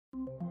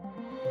Welcome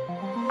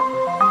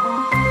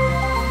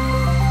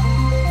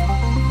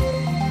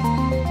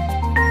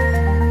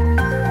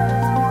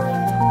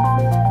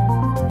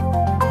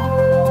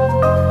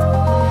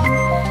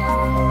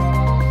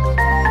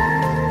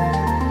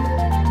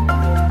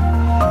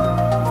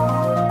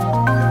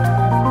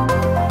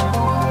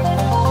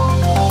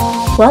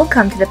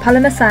to the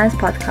Polymer Science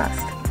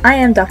Podcast. I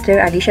am Dr.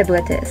 Alicia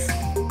Buertes.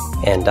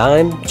 And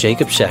I'm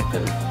Jacob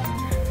Shackman.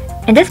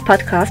 In this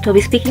podcast, we'll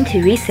be speaking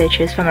to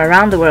researchers from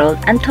around the world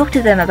and talk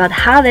to them about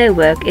how their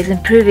work is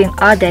improving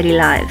our daily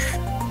lives.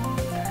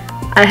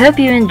 I hope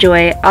you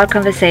enjoy our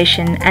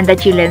conversation and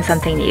that you learn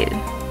something new.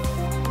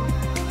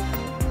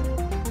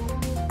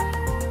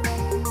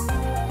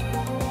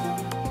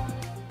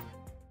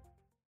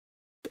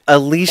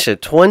 Alicia,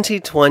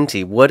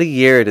 2020, what a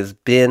year it has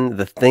been.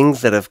 The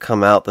things that have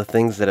come out, the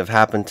things that have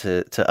happened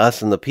to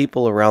us and the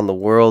people around the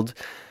world.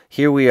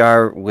 Here we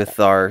are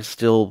with our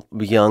still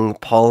young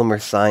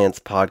Polymer Science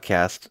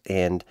podcast,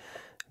 and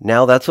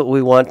now that's what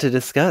we want to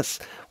discuss.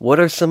 What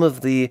are some of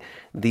the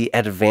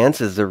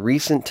advances, the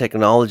recent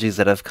technologies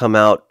that have come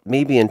out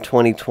maybe in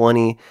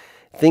 2020,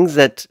 things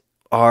that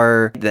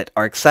are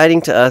exciting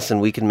to us and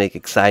we can make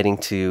exciting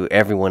to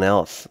everyone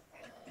else?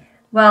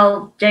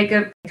 Well,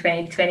 Jacob,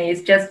 2020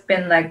 has just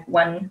been like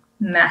one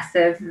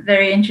massive,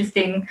 very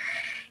interesting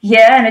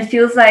year, and it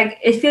feels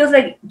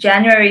like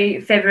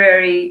January,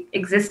 February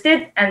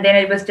existed, and then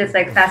it was just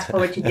like fast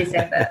forward to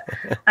December.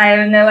 I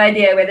have no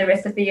idea where the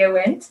rest of the year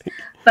went,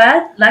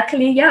 but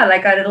luckily,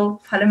 like our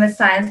little Polymer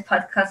Science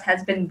podcast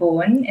has been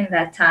born in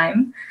that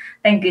time.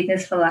 Thank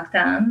goodness for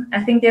lockdown.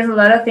 I think there's a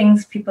lot of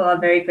things people are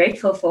very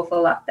grateful for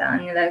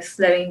lockdown.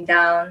 Slowing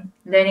down,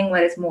 learning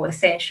what is more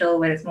essential,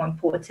 what is more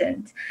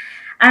important.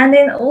 And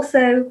then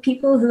also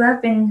people who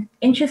have been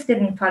interested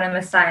in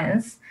polymer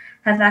science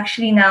have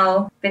actually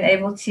now been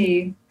able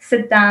to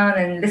sit down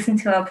and listen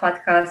to our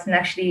podcast and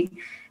actually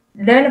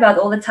learn about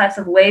all the types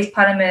of ways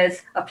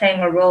polymers are playing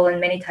a role in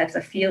many types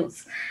of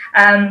fields.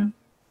 I've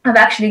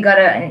actually got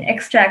an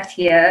extract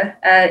here.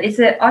 It's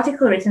an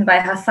article written by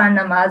Hassan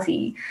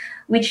Namazi,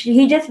 which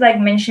he just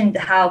mentioned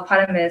how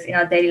polymers in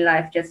our daily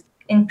life just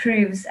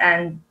improves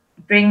and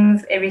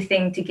brings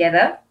everything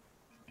together.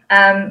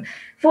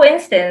 For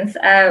instance,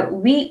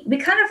 we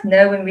kind of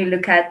know when we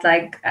look at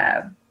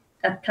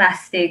a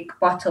plastic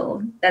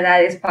bottle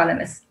that is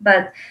polymers,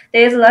 but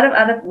there's a lot of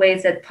other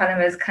ways that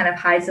polymers kind of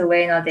hides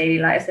away in our daily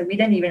lives that we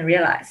don't even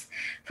realize.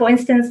 For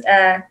instance,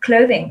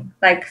 clothing,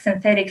 like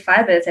synthetic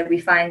fibers that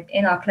we find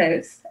in our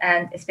clothes,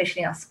 and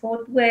especially in our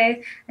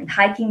sportwear and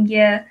hiking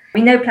gear.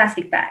 We know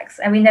plastic bags,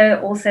 and we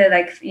know also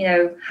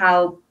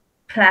how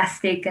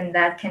plastic and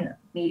that can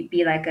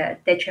be like a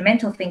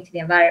detrimental thing to the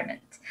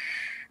environment.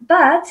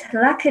 But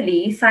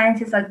luckily,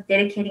 scientists are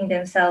dedicating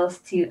themselves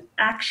to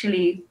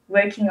actually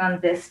working on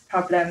this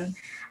problem,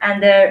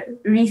 and they're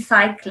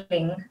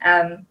recycling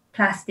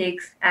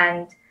plastics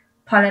and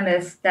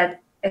polymers that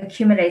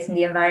accumulate in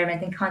the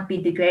environment and can't be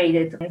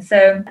degraded. And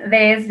so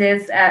there's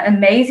this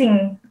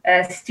amazing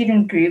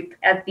student group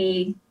at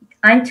the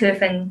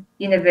Eindhoven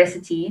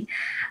University.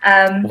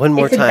 One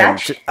more time.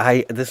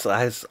 Eindhoven.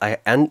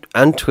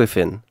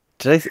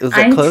 Was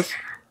that close?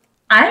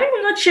 I'm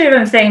not sure if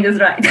I'm saying this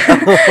right.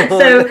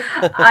 So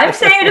I'm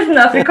saying it with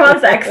an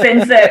Afrikaans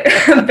accent,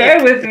 so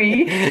bear with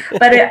me.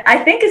 But I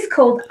think it's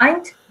called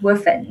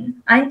Eindhoven.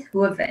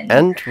 Eindhoven.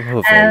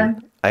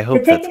 I hope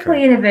the Technical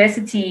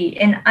University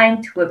in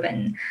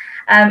Eindhoven,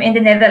 in the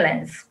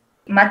Netherlands.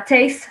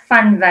 Matthijs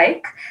van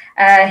Wyk,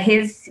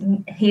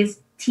 his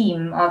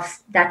team of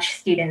Dutch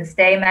students,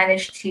 they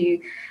managed to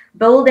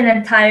build an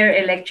entire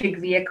electric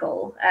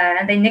vehicle,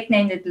 and they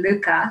nicknamed it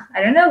Luca.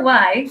 I don't know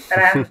why,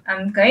 but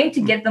I'm going to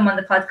get them on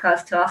the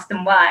podcast to ask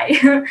them why.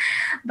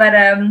 But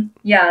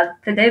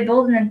so they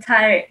built an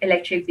entire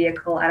electric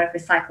vehicle out of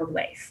recycled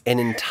waste. An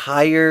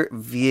entire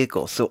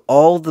vehicle. So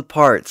all the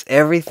parts,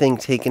 everything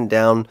taken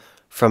down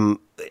from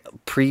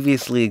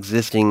previously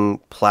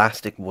existing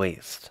plastic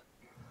waste.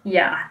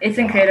 Yeah, it's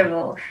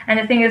incredible. And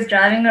the thing is,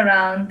 driving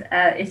around,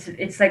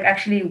 it's like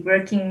actually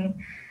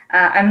working.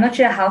 I'm not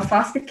sure how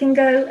fast it can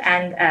go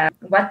and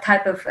what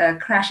type of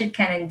crash it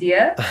can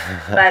endure,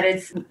 but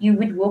you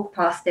would walk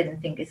past it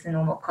and think it's a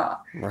normal car.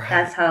 Right.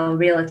 That's how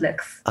real it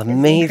looks.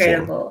 Amazing. It's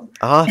incredible.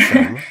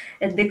 Awesome.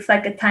 It looks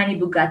like a tiny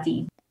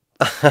Bugatti.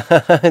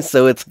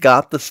 So it's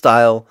got the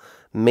style,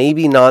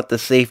 maybe not the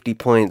safety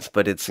points,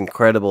 but it's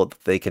incredible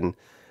that they can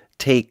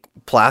take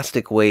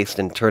plastic waste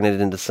and turn it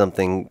into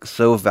something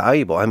so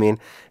valuable. I mean,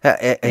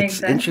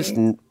 it's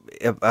interesting.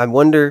 I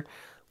wonder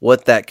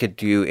what that could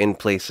do in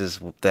places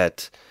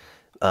that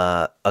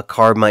a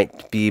car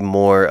might be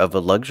more of a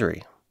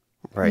luxury,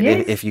 right?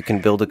 Yes. If you can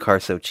build a car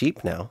so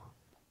cheap now.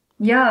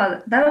 Yeah,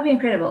 that would be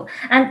incredible.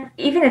 And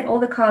even if all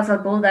the cars are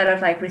built out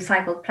of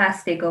recycled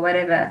plastic or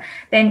whatever,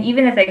 then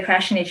even if they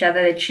crash in each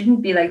other, it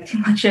shouldn't be too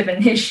much of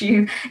an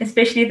issue,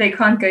 especially if they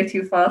can't go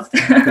too fast.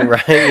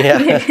 Right,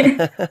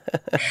 yeah.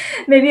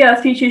 Maybe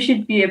our future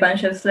should be a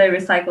bunch of slow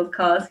recycled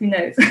cars. Who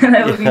knows?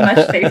 That would be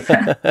much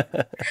safer.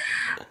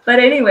 But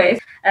anyways,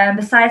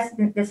 besides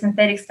the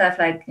synthetic stuff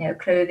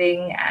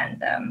clothing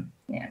and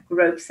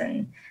ropes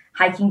and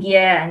hiking gear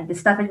and the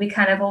stuff that we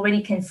kind of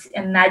already can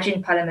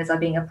imagine polymers are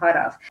being a part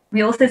of.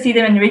 We also see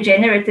them in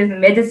regenerative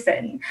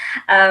medicine,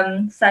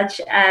 such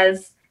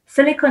as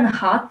silicone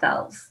heart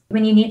valves.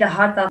 When you need a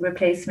heart valve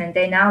replacement,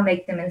 they now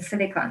make them in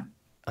silicone.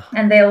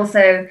 And they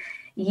also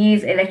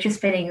use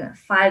electrospinning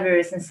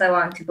fibers and so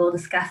on to build a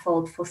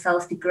scaffold for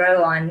cells to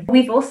grow on.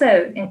 We've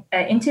also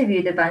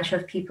interviewed a bunch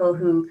of people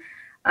who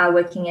are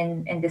working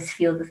in this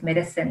field of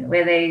medicine,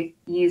 where they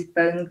use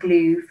bone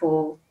glue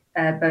for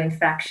bone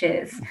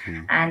fractures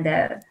and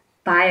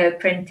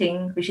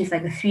bioprinting, which is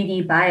like a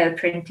 3D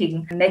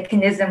bioprinting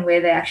mechanism where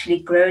they actually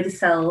grow the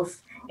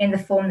cells in the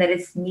form that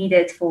it's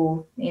needed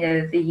for,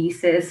 the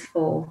uses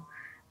for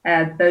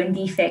bone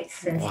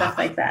defects and stuff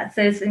like that.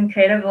 So it's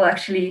incredible,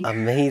 actually.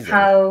 Amazing.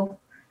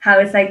 How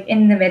it's like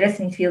in the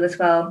medicine field as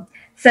well.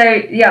 So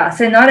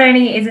not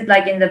only is it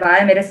like in the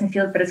biomedicine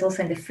field, but it's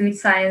also in the food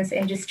science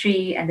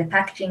industry and the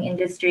packaging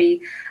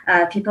industry.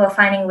 People are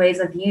finding ways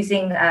of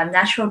using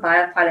natural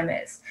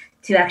biopolymers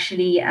to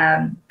actually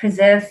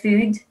preserve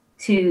food,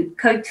 to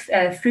coat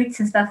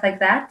fruits and stuff like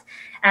that,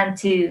 and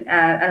to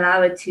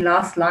allow it to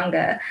last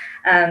longer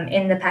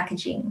in the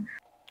packaging.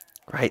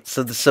 Right.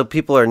 So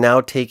people are now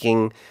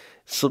taking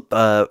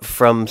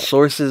from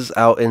sources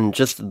out in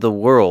just the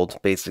world,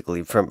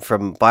 basically,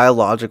 from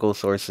biological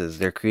sources.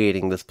 They're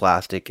creating this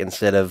plastic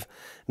instead of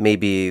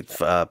maybe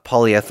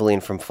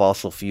polyethylene from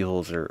fossil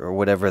fuels or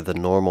whatever the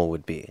normal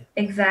would be.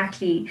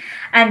 Exactly.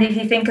 And if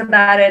you think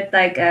about it,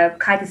 like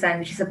chitosan,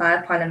 which is a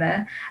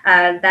biopolymer,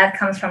 that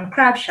comes from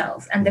crab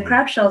shells. And the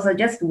crab shells are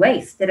just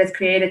waste that is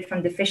created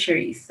from the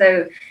fisheries.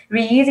 So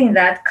reusing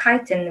that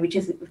chitin, which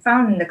is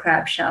found in the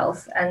crab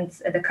shells, and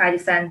the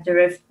chitosan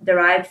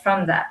derived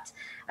from that,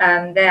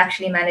 they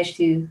actually managed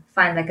to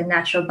find like a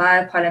natural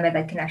biopolymer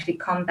that can actually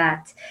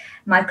combat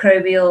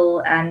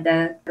microbial and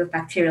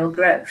bacterial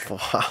growth.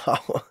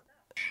 Wow.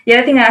 The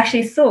other thing I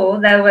actually saw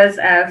that was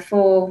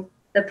for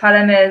the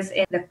polymers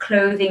in the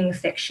clothing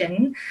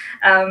section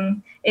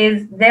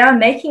is they are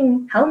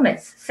making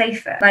helmets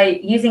safer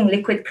by using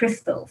liquid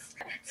crystals.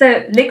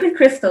 So liquid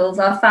crystals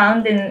are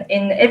found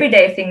in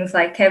everyday things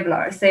like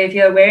Kevlar. So if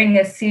you're wearing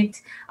a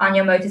suit on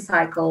your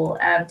motorcycle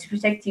to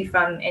protect you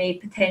from any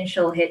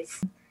potential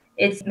hits,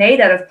 it's made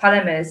out of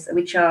polymers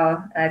which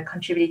are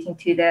contributing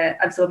to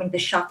absorbing the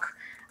shock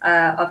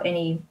of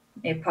any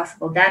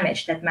possible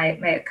damage that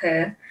may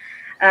occur.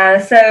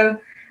 Also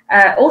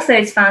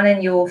it's found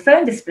in your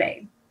phone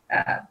display.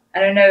 I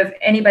don't know if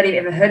anybody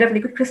ever heard of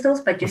liquid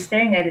crystals, but you're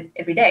staring at it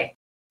every day.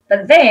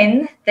 But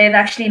then they've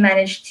actually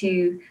managed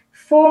to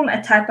form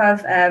a type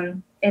of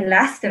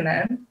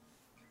elastomer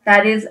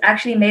that is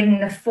actually made in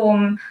the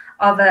form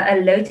of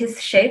a lotus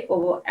shape,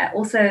 or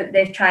also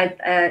they've tried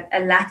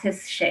a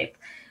lattice shape,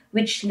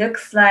 which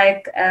looks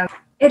like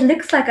it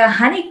looks like a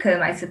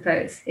honeycomb, I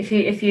suppose, if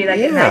you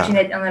imagine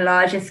it on a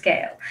larger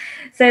scale.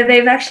 So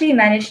they've actually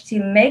managed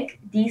to make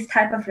these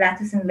type of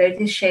lattice and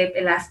lotus shaped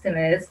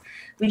elastomers,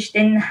 which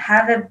then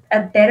have a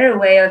better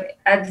way of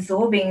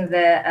absorbing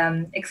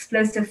the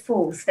explosive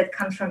force that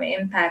comes from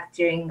impact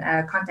during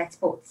contact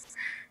sports,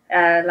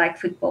 like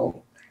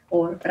football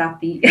or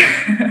rugby.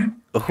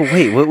 Oh,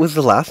 wait, what was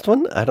the last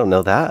one? I don't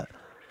know that.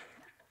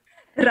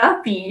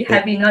 Rugby.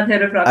 Have you not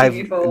heard of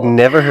rugby before? I've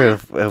never heard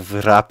of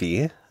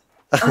Rappi.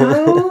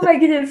 Oh my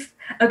goodness.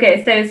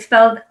 Okay, so it's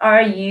spelled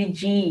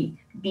RUGB.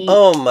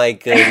 Oh my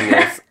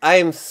goodness.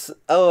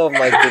 Oh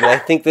my goodness. I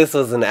think this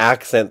was an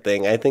accent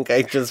thing. I think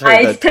I just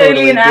heard It's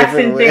totally an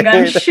accent thing,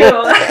 I'm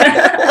sure.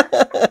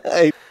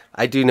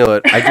 I do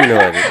know it.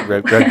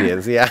 Rugby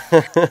is, yeah.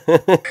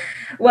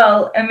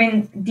 Well, I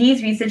mean,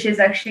 these researchers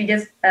actually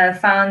just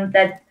found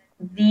that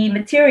the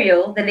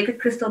material, the liquid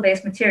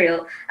crystal-based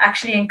material,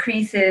 actually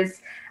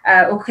increases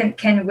or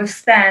can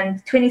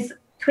withstand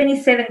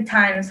 27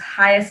 times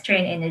higher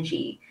strain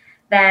energy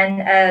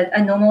than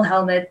a normal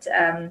helmet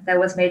that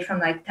was made from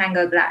like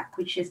Tango Black,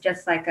 which is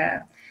just like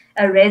a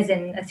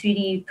resin, a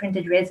 3D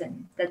printed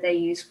resin that they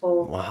use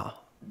for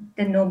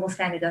the normal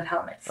standard of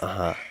helmets.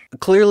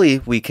 Clearly,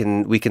 we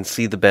can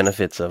see the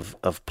benefits of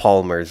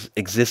polymers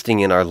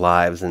existing in our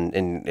lives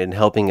and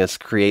helping us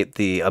create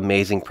the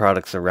amazing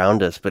products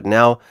around us. But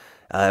now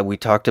we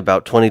talked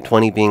about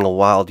 2020 being a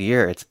wild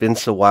year. It's been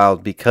so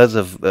wild because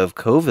of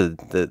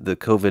COVID, the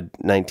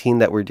COVID-19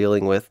 that we're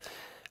dealing with.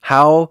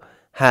 How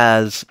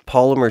has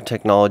polymer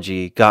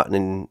technology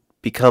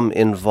become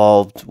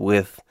involved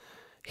with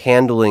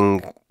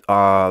handling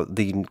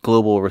the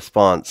global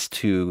response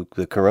to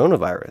the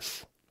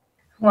coronavirus?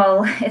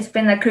 Well, it's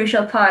been a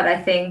crucial part, I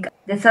think.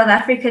 The South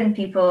African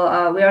people,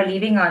 we are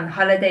leaving on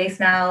holidays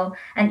now.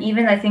 And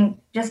even, I think,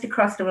 just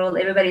across the world,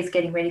 everybody's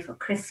getting ready for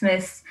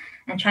Christmas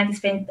and trying to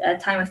spend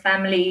time with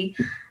family.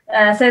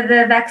 So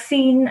the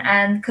vaccine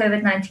and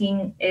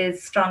COVID-19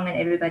 is strong in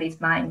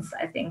everybody's minds,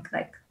 I think,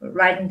 like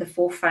right in the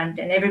forefront,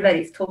 and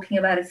everybody's talking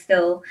about it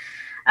still.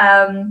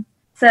 So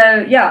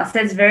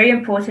it's very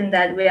important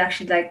that we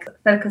actually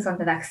focus on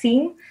the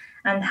vaccine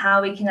and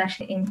how we can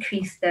actually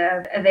increase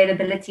the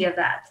availability of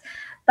that.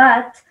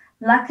 But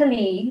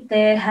luckily,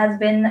 there has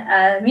been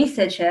a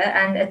researcher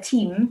and a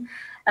team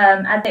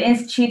at the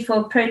Institute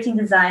for Protein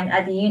Design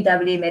at the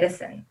UW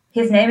Medicine.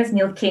 His name is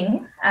Neil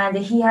King, and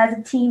he has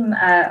a team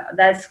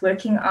that's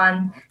working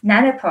on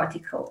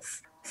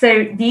nanoparticles.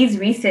 So these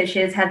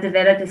researchers have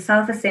developed a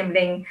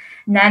self-assembling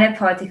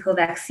nanoparticle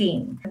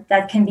vaccine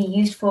that can be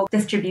used for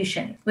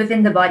distribution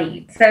within the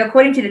body. So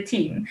according to the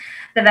team,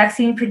 the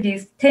vaccine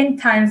produced 10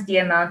 times the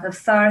amount of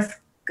SARS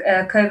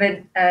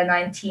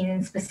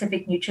COVID-19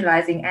 specific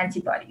neutralizing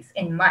antibodies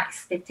in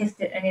mice. They've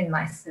tested it in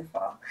mice so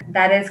far.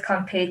 That is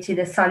compared to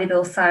the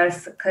soluble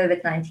SARS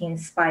COVID-19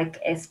 spike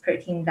S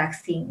protein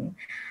vaccine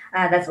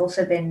that's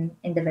also been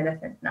in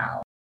development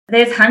now.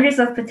 There's hundreds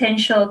of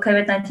potential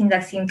COVID-19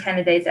 vaccine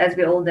candidates, as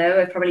we all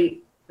know. Probably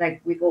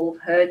like we've all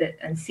heard it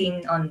and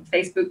seen on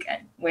Facebook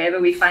and wherever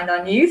we find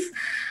our news.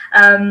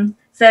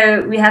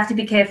 So we have to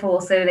be careful.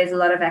 Also, there's a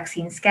lot of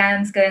vaccine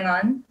scams going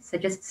on. So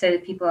just so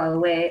that people are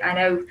aware, I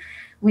know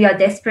we are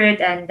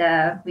desperate and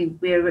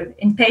we're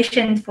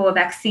impatient for a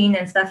vaccine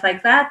and stuff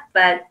like that.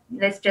 But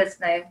let's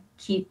just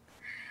keep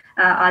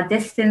our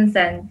distance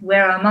and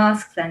wear our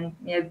masks and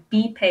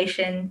be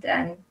patient.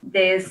 And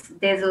there's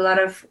a lot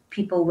of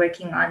people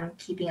working on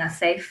keeping us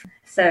safe.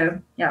 So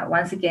yeah,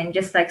 once again,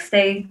 just like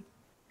stay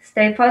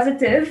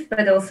positive,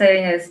 but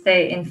also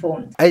stay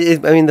informed. I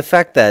mean, the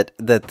fact that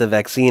the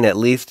vaccine at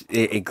least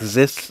it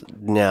exists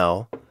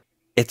now.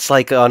 It's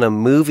like on a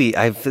movie.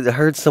 I've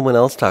heard someone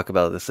else talk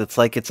about this. It's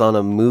like it's on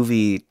a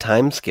movie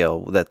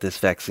timescale that this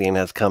vaccine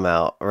has come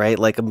out, right?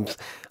 Like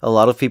a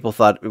lot of people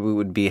thought we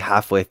would be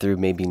halfway through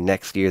maybe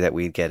next year that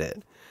we'd get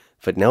it.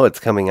 But no, it's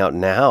coming out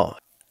now.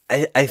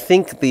 I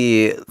think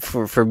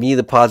for me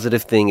the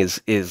positive thing is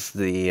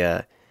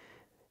the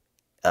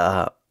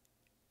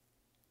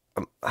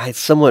it's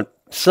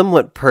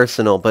somewhat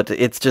personal, but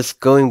it's just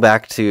going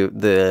back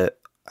to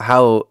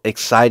how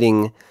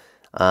exciting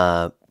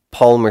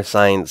polymer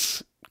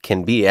science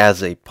can be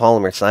as a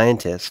polymer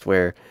scientist,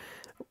 where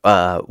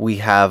we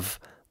have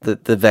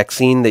the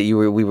vaccine that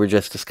we were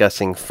just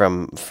discussing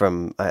from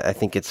I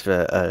think it's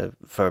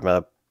from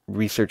a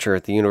researcher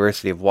at the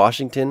University of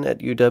Washington at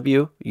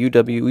UW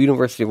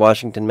University of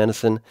Washington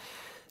Medicine,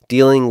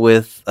 dealing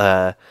with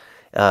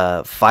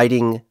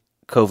fighting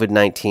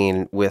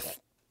COVID-19 with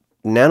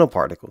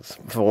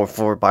nanoparticles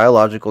for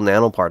biological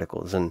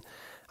nanoparticles. And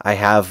I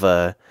have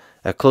a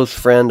close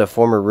friend, a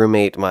former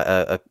roommate,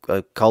 a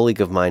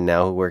colleague of mine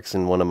now who works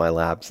in one of my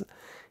labs,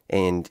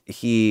 and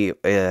he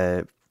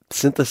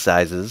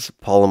synthesizes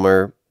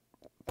polymer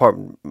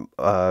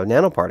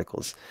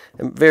nanoparticles,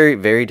 and very,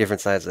 very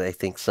different sizes. I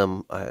think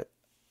some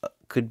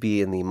could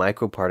be in the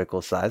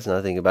microparticle size. Now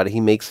I think about it,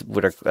 he makes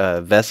what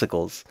are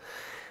vesicles.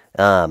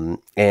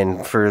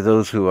 And for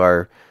those who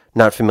are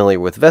not familiar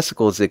with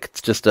vesicles,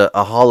 it's just a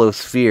hollow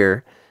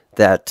sphere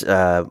that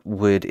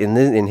would,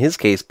 in his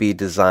case, be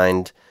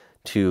designed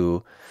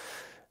to.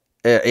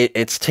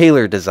 It's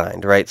tailor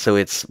designed, right? So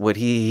it's what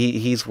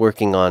he's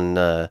working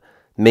on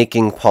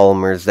making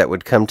polymers that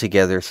would come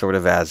together sort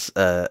of as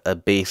a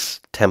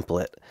base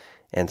template.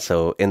 And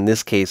so in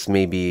this case,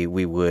 maybe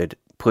we would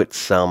put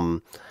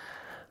some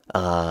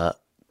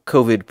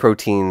COVID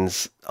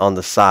proteins on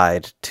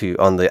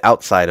the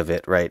outside of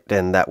it, right?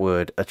 And that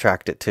would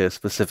attract it to a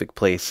specific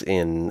place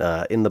in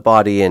the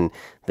body, and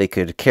they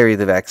could carry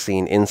the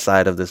vaccine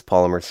inside of this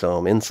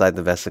polymersome, inside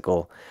the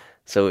vesicle.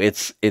 So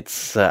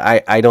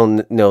I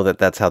don't know that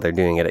that's how they're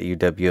doing it at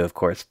UW, of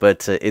course,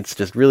 but it's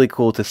just really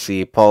cool to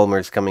see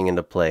polymers coming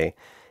into play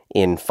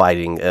in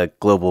fighting a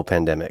global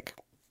pandemic.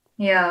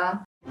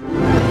 Yeah.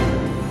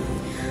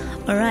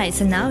 Alright,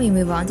 so now we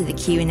move on to the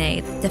Q&A,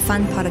 the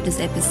fun part of this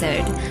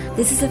episode.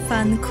 This is a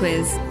fun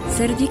quiz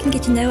so that you can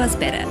get to know us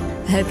better.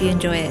 I hope you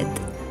enjoy it.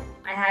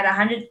 I had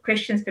 100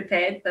 questions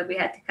prepared, but we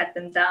had to cut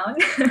them down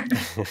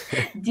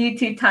due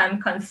to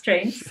time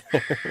constraints.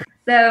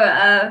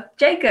 So,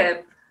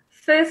 Jacob,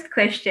 first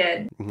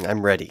question.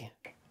 I'm ready.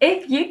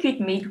 If you could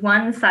meet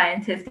one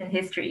scientist in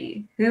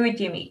history, who would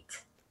you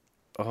meet?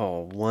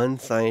 Oh, one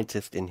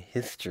scientist in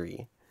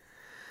history.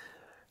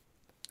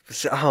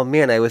 Oh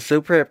man, I was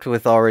so prepped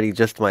with already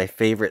just my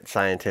favorite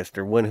scientist,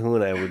 or one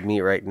who I would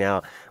meet right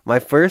now. My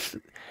first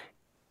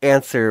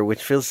answer,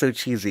 which feels so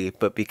cheesy,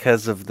 but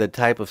because of the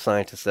type of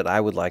scientist that I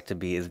would like to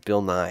be, is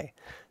Bill Nye.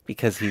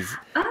 Because he's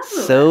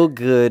so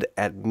good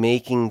at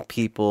making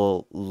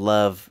people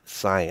love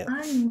science.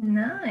 Oh,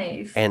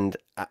 nice. And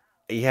I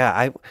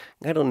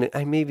don't know.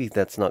 Maybe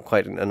that's not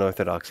quite an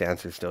unorthodox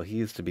answer still. He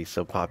used to be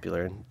so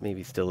popular, and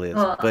maybe still is.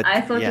 Well, but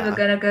I thought you were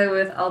going to go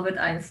with Albert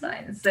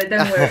Einstein, so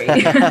don't worry.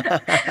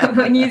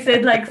 When you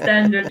said like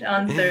standard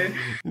answer.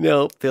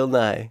 No, Bill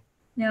Nye.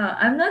 Yeah,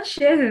 I'm not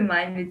sure who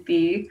mine would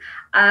be.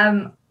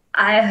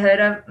 I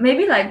heard of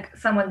maybe like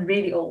someone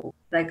really old,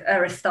 like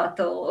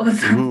Aristotle or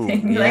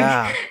something.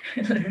 Yeah.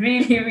 Like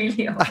really,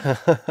 really old.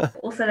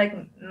 Also like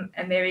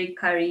Mary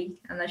Curie.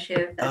 I'm not sure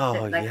if that's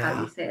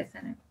how you say it.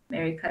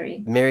 Mary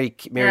Curie. Mary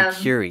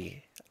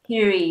Curie.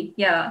 Curie,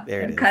 yeah.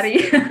 There it is.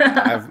 Curie.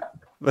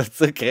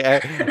 That's okay.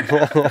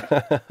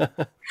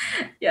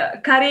 Yeah,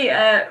 Curie.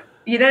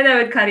 You don't know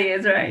what Curie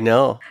is, right?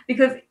 No.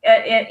 Because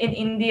in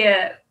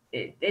India,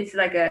 it's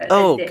like a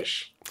Oh,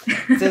 dish.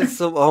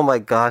 oh my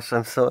gosh,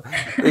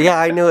 yeah,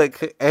 I know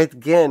it.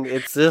 Again,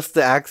 it's just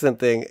the accent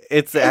thing.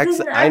 It's the Is it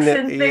accent. an I know.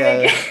 accent thing Yeah.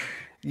 again?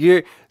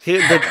 You're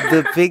here.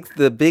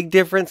 The big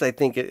difference, I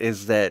think,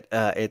 is that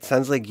it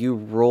sounds like you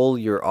roll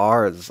your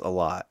R's a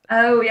lot.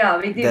 Oh yeah,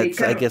 we do. We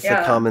That's, I can, guess, a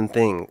yeah, common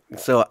thing.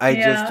 So I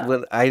just yeah.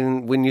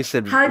 when you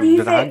said How do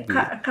you say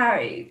rugby,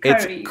 curry?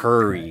 it's Curry.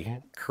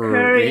 curry.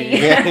 Curry.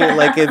 Yeah,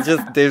 like it's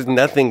just there's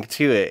nothing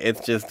to it.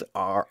 It's just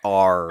R.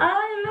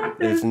 I love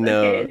There's this.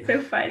 Okay, no. it's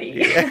so funny.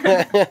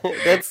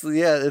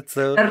 Yeah, it's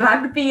so.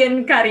 Rugby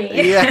and curry.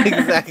 Yeah,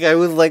 exactly. I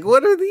was like,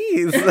 what are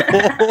these?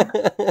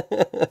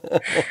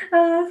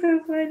 Oh, so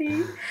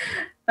funny.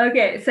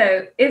 Okay,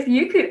 so if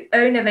you could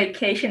own a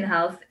vacation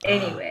house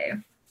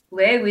anywhere,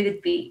 where would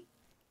it be?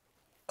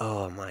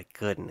 Oh my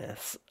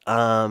goodness.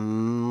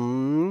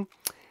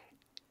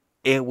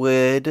 It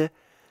would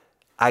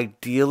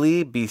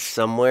ideally be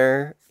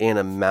somewhere in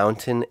a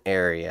mountain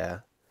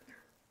area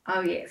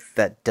Oh yes,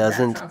 that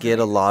that doesn't sounds get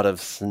a amazing. lot of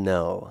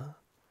snow.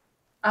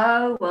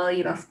 Oh well,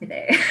 you lost me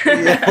there.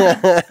 Yeah.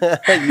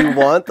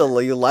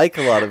 You like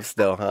a lot of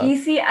snow, huh? You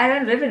see, I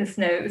don't live in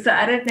snow, so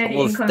I don't know the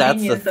Well,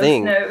 that's the inconvenience of thing.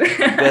 snow.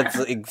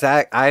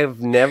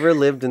 I've never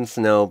lived in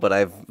snow, but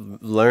I've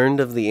learned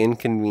of the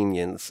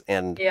inconvenience,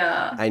 and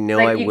Yeah, I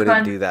know I like you wouldn't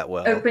can't do that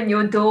well. open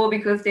your door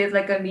because there's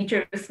like a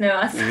meter of snow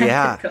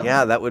outside the Yeah,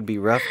 door. that would be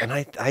rough. And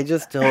I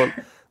just don't,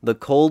 the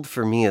cold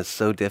for me is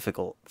so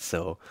difficult.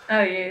 So,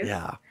 Oh yes.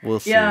 yeah, we'll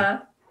see.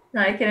 Yeah.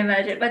 No, I can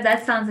imagine. But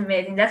that sounds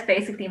amazing. That's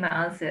basically my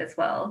answer as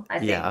well, I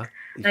Yeah. think.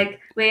 Like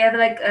we have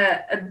like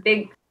a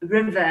big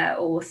river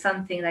or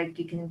something like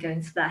you can go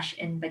and splash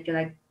in, but you're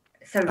like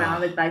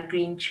surrounded Oh, by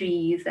green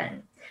trees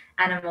and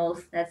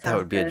animals. That that sounds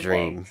would be a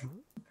dream.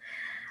 perfect.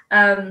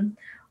 Um,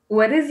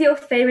 what is your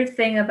favorite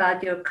thing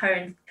about your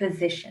current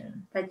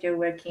position that you're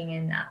working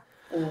in now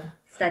or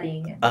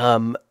studying in?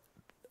 Um,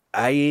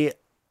 I,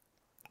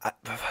 I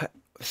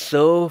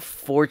so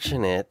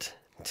fortunate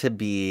to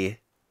be,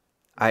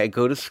 I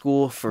go to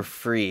school for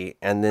free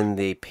and then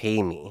they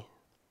pay me,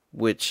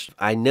 which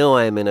I know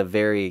I'm in a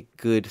very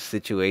good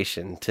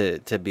situation to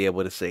be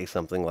able to say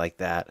something like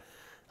that.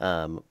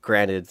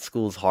 Granted,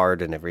 school's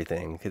hard and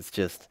everything. It's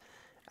just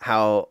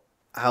how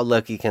how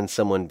lucky can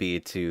someone be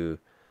to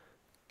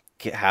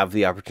have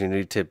the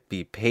opportunity to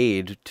be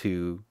paid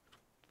to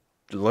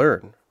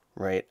learn,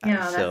 right?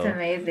 Yeah, that's So,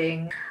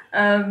 amazing.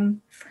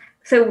 Um,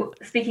 so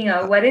speaking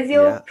of, what is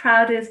your yeah,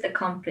 proudest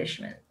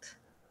accomplishment?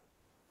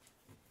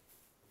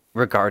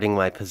 regarding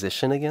my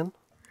position again,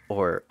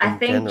 or I in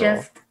think general.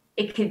 just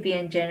it could be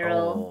in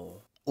general.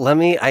 Oh,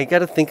 I got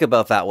to think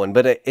about that one.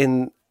 But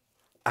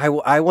I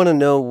want to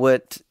know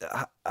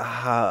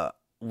how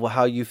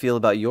you feel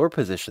about your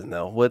position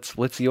though.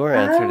 What's your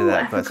answer to Oh,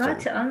 that I forgot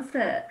question? to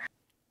answer.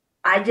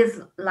 I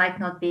just like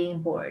not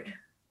being bored.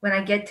 When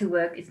I get to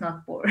work, it's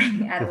not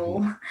boring at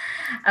all.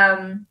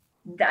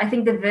 I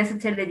think the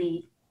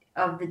versatility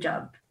of the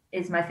job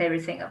is my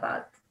favorite thing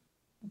about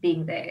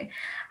being there,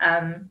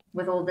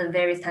 with all the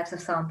various types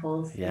of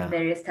samples and Yeah.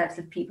 various types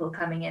of people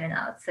coming in and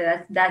out.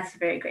 So that's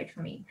very great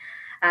for me.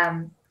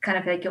 Kind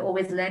of like you're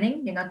always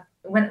learning. You're not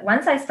when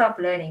once I stop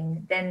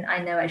learning, then I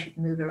know I should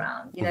move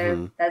around.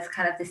 Hmm. That's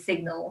kind of the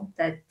signal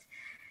that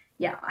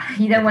yeah,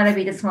 you don't want to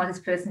be the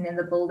smartest person in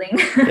the building.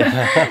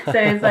 Yeah. So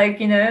it's like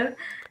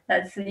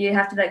that's you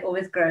have to like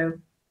always grow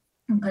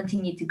and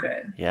continue to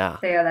grow. Yeah.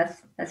 So yeah,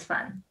 that's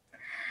fun.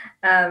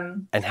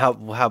 Um, And how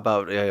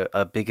about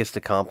a biggest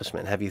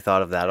accomplishment? Have you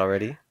thought of that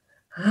already?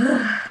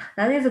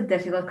 that is a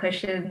difficult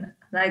question.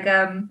 Like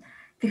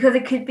because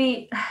it could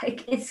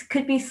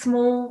be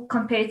small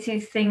compared to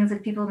things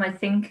that people might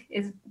think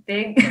is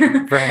big,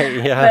 Right.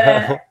 but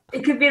Yeah.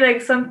 it could be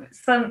like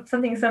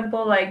something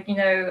simple like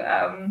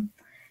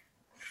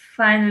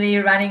finally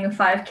running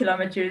 5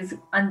 kilometers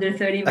under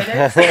 30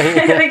 minutes,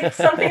 Yeah. like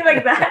something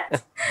like that.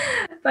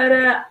 But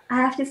I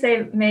have to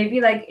say,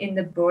 maybe like in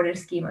the broader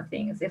scheme of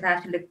things, if I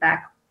have to look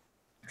back,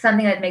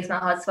 something that makes my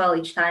heart swell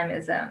each time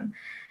is,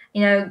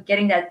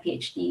 getting that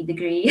PhD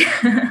degree,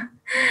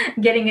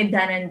 getting it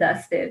done and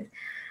dusted.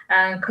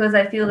 Because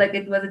I feel like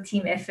it was a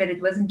team effort.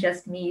 It wasn't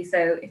just me.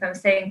 So if I'm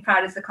saying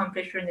proudest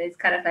accomplishment, it's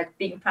kind of like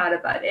being proud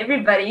about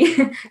everybody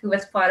who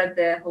was part of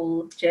the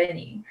whole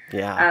journey.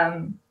 Yeah.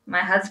 My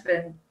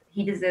husband,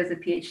 he deserves a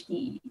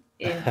PhD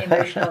in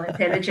emotional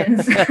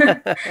intelligence.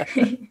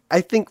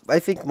 I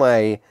think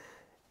my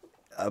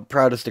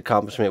proudest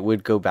accomplishment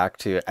would go back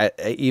to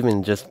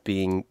even just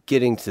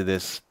getting to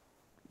this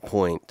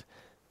point.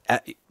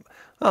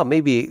 Uh,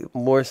 Maybe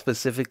more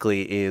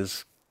specifically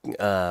is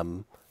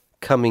um,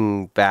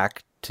 coming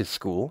back to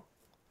school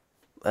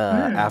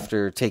Mm,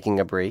 after taking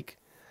a break,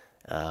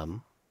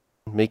 um,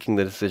 making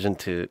the decision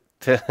to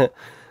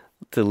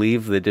to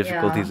leave the yeah.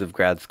 difficulties of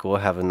grad school,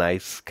 have a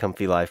nice,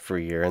 comfy life for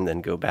a year, and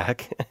then go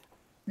back.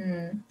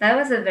 That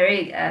was a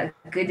very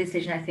good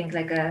decision, I think,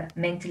 like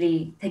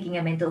mentally taking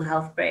a mental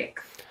health break.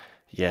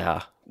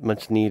 Yeah,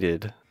 much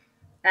needed.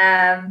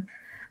 Um,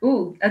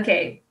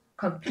 okay.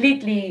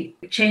 Completely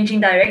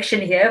changing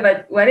direction here,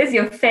 but what is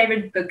your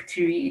favorite book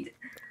to read?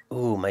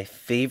 Ooh, my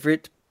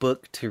favorite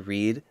book to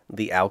read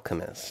The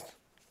Alchemist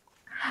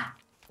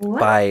What?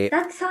 by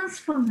That sounds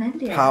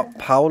familiar.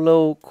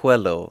 Paulo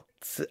Coelho.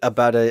 It's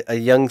about a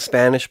young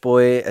Spanish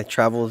boy that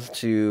travels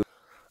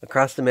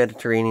across the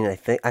Mediterranean.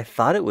 I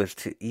thought it was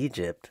to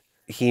Egypt.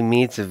 He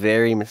meets a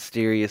very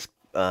mysterious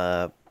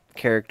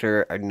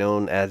character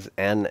known as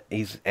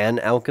he's an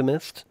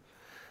alchemist.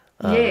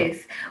 Yes.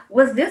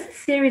 Was this a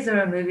series or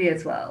a movie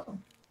as well?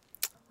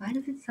 Why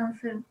does it sound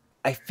so...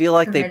 I feel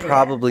like they familiar?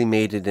 probably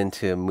made it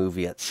into a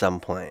movie at some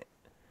point.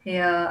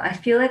 Yeah, I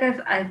feel like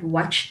I've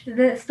watched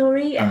the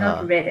story and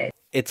not read it.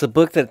 It's a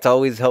book that's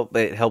always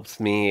helps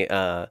me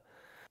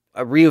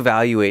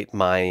reevaluate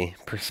my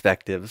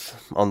perspectives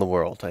on the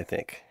world, I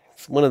think.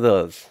 It's one of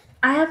those.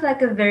 I have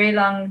like a very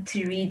long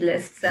to-read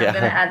list, so Yeah. I'm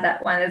going to add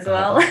that one as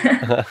well.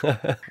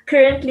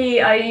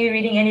 Currently, are you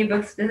reading any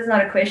books? This is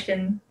not a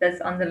question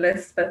that's on the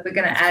list, but we're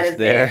going to add it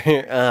there.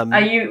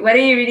 What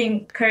are you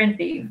reading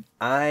currently?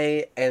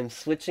 I am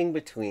switching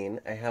between.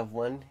 I have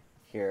one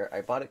here.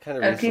 I bought it kind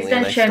of recently. Please don't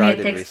and I show me a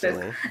started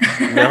textbook.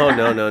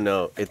 recently.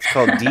 No. It's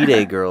called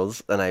D-Day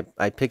Girls, and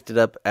I picked it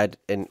up at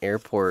an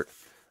airport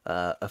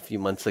a few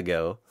months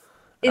ago.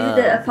 Is it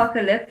the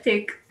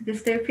apocalyptic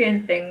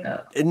dystopian thing?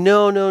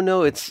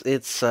 No. It's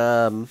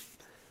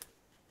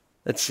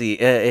let's see.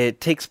 It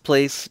takes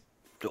place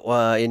in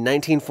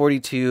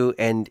 1942,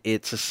 and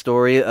it's a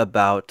story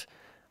about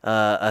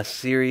a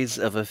series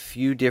of a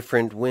few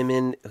different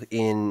women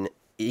in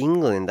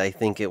England, I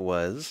think it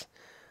was,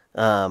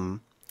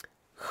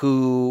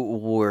 who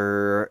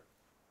were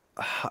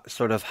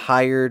sort of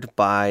hired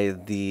by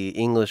the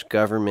English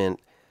government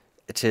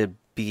to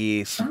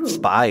be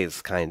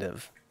spies, kind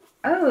of.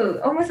 Oh,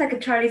 almost like a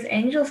Charlie's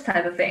Angels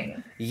type of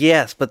thing.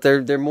 Yes, but they're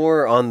a little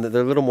more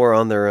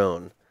on their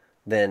own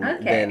than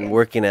Okay.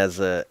 working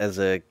as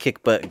a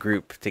kick butt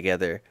group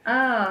together.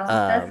 Oh,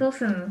 that's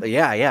awesome. But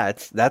yeah,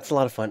 that's a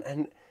lot of fun.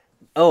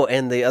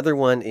 And the other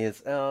one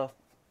is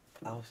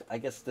I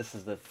guess this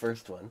is the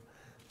first one,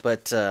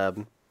 but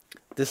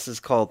this is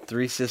called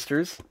Three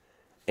Sisters,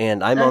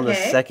 and I'm on the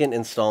Okay. second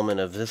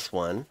installment of this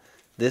one.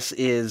 This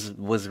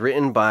was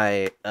written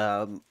by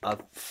a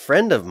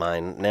friend of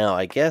mine now,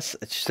 I guess.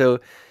 So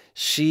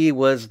she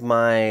was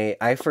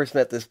I first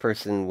met this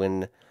person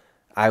when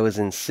I was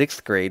in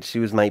 6th grade. She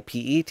was my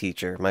PE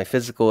teacher, my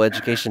physical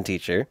education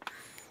teacher.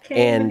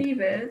 Can't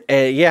believe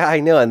it. Yeah, I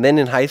know. And then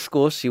in high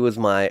school,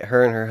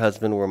 her and her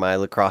husband were my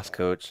lacrosse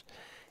coach.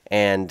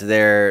 And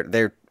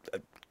they're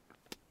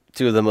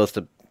two of the most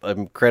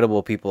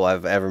incredible people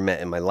I've ever met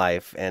in my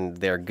life. And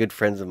they're good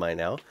friends of mine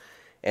now.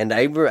 And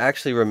I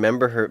actually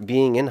remember her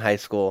being in high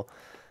school.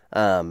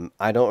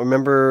 I don't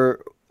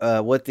remember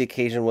what the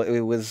occasion was.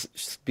 It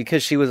was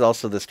because she was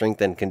also the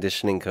strength and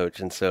conditioning coach.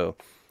 And so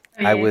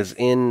I was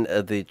in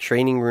the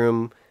training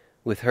room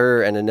with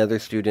her and another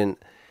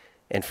student.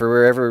 And for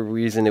whatever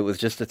reason, it was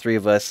just the three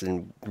of us.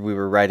 And we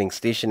were riding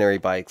stationary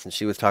bikes. And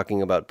she was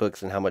talking about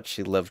books and how much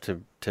she loved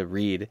to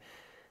read.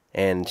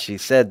 And she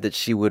said that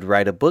she would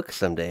write a book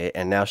someday.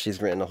 And now she's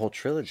written a whole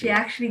trilogy. She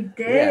actually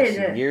did.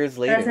 Yeah, years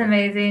later. That's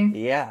amazing.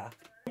 Yeah.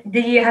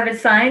 Did you have it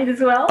signed as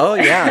well? Oh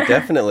yeah,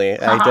 definitely.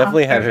 I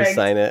definitely had her Perfect.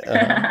 sign it.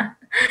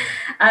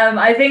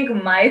 I think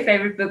my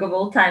favorite book of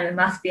all time, it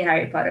must be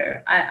Harry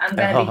Potter. I'm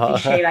gonna be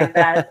cliche like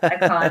that. I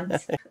can't.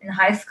 In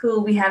high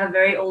school, we have a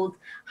very old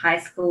high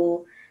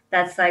school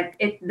that's like,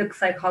 it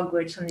looks like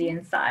Hogwarts from the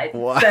inside.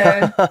 Wow.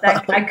 So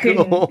like I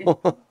couldn't.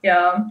 Cool.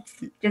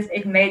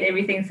 It made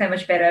everything so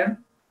much better.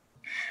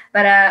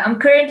 But I'm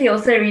currently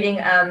also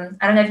reading. I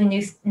don't know if you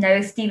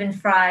know Stephen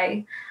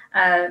Fry.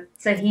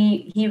 So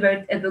he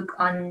wrote a book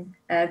on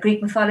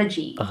Greek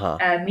mythology,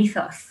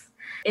 Mythos.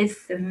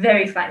 It's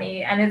very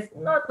funny, and it's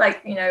not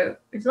like,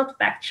 it's not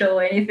factual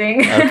or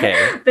anything,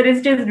 Okay. but it's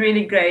just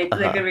really great,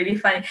 like a really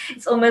funny.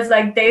 It's almost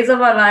like Days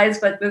of Our Lives,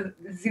 but with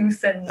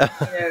Zeus and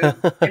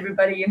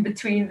everybody in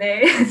between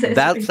there. So it's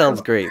That pretty sounds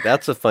cool. great.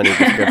 That's a funny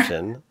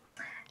description.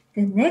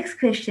 The next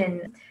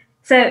question.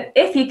 So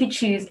if you could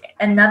choose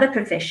another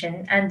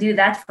profession and do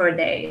that for a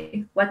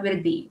day, what would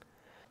it be?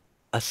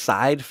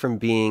 Aside from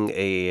being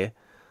a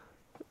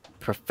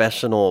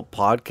professional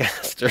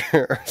podcaster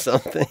or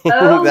something,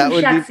 Oh, that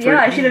would shucks. be Yeah,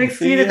 I should have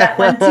excluded that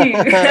one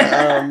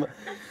too.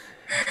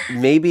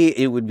 Maybe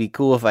it would be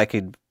cool if I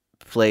could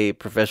play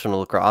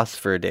professional lacrosse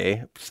for a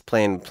day. Just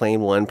playing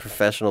one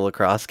professional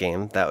lacrosse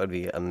game. That would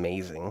be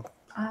amazing.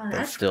 Oh,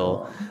 that's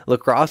still cool.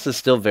 Lacrosse is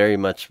still very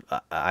much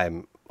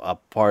I'm a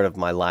part of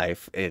my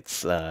life.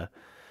 It's I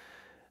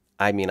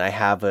mean, I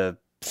have a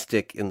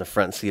stick in the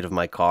front seat of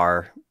my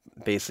car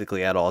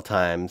basically at all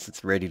times.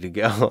 It's ready to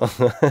go.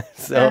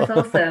 So That's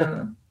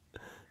awesome.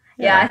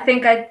 Yeah, I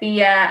think I'd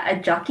be a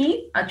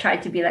jockey. I'll try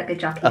to be like a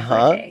jockey for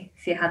a day.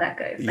 See how that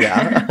goes.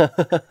 yeah.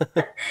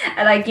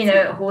 I like,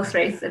 a horse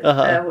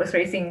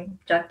racing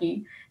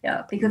jockey.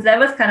 Yeah, because that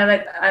was kind of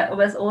like, I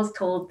was always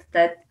told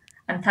that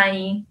I'm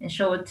tiny and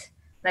short,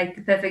 like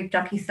the perfect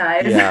jockey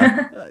size.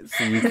 Yeah.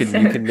 So you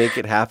can make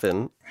it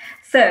happen.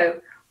 So,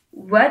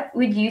 what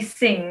would you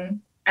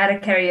sing at a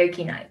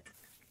karaoke night?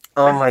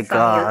 Oh What's my the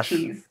song you'll gosh.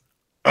 choose?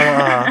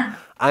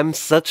 I'm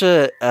such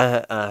a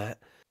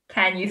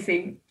Can you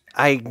sing?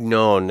 I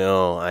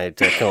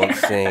don't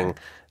sing.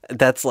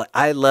 That's like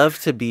I love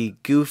to be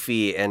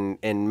goofy and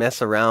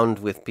mess around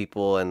with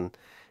people and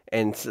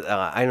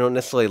I don't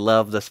necessarily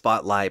love the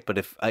spotlight, but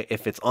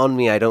if it's on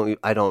me, I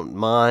don't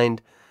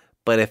mind.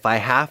 But if I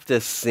have to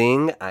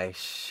sing, I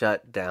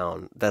shut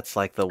down. That's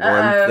like the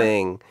one Uh-oh.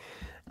 thing.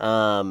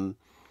 Um,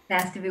 There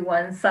has to be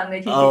one song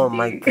that you oh can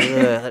my do.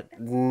 god.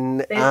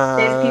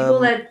 There's people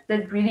that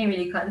really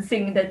really can't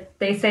sing, that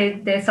they say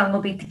their song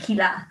will be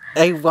tequila.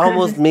 I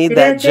Cause almost it's made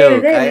that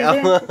joke. I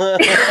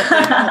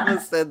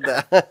almost said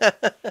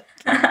that.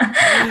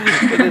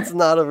 But it's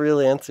not a real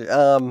answer.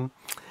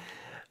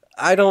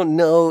 I don't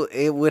know.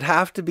 It would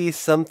have to be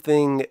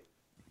something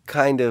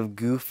kind of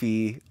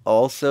goofy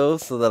also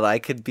so that I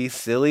could be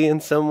silly in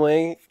some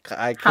way.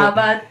 I How can't.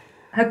 about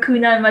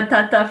Hakuna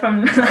Matata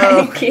from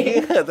Lion Oh,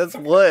 King? yeah, that's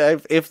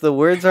what. If the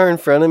words are in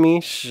front of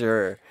me,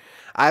 sure.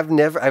 I've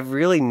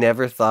really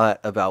never thought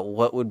about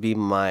what would be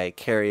my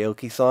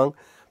karaoke song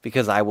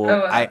because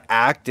Oh, I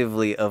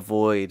actively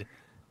avoid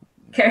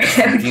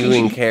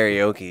doing karaoke.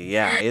 karaoke.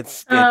 Yeah,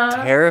 it Uh,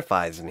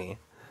 terrifies me.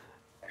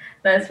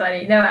 that's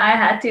funny. No, I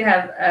had to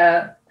have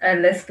a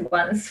list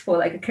once for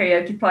like a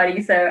karaoke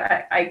party, so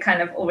I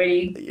kind of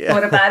already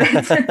thought about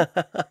it.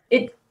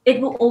 Yeah. It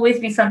will always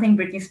be something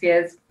Britney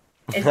Spears.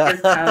 It's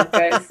just how it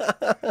goes.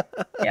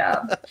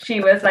 Yeah,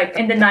 she was like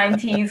in the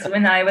 90s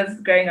when I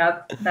was growing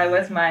up. That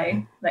was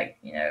my like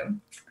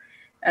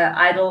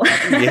idol.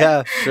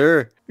 Yeah,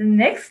 sure. The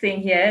next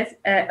thing here is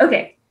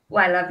okay.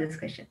 Well, I love this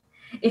question.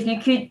 If you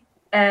could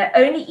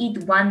only eat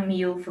one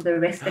meal for the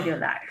rest of your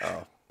life,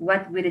 Oh,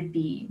 what would it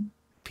be?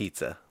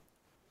 pizza.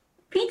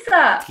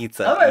 Pizza.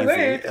 Pizza, Oh my easy.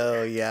 word.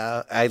 Oh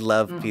yeah, I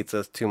love Mm.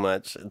 pizzas too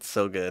much. It's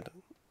so good.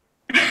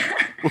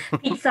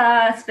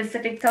 Pizza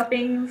specific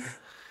toppings.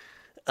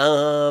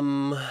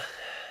 Um,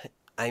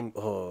 I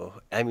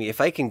mean,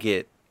 if I can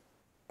get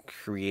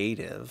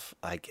creative,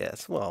 I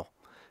guess. Well,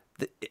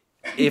 the,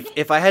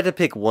 if I had to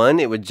pick one,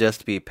 it would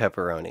just be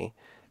pepperoni.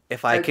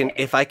 Okay.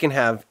 If I can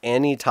have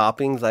any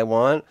toppings I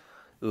want,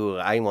 ooh,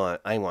 I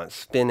want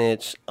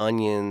spinach,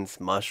 onions,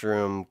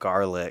 mushroom,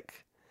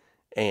 garlic,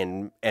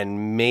 and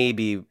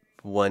maybe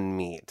one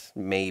meat,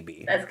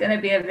 maybe. That's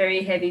gonna be a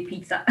very heavy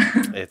pizza.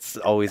 It's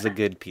always a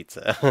good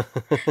pizza.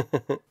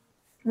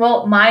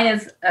 Well, mine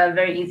is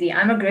very easy.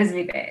 I'm a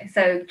grizzly bear,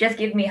 so just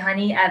give me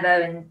honey,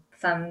 avo, and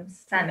some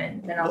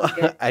salmon, then I'll be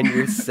good. And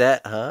you're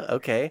set, huh?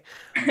 Okay.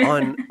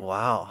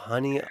 Wow,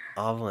 honey,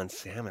 avo, and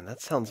salmon.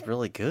 That sounds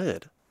really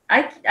good.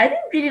 I didn't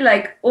really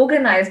like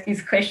organize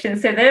these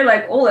questions, so they're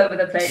like all over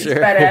the place. Sure.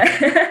 But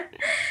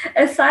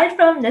aside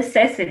from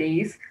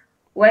necessities,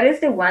 what is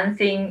the one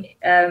thing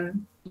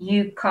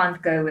you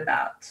can't go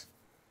without,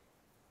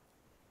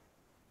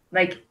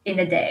 like in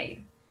a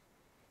day?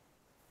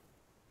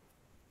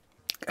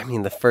 I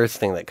mean, the first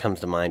thing that comes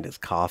to mind is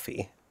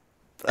coffee.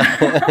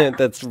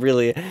 That's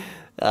really,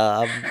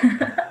 um,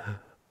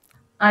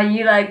 Are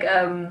you like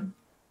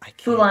I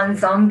full can't. on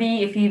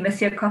zombie if you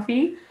miss your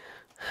coffee?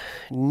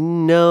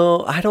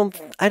 No, I don't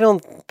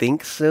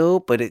think so,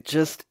 but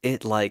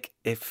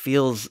it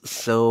feels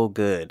so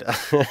good.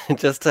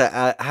 Just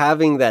to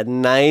having that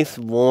nice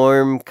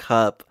warm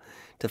cup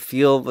to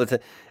feel,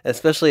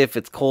 especially if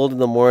it's cold in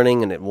the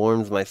morning and it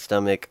warms my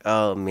stomach.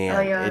 Oh Oh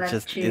man, yeah, it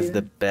that's just is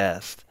the true.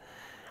 best.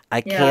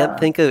 I can't Yeah.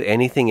 think of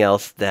anything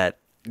else that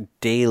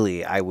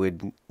daily I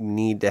would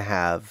need to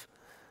have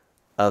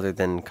other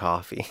than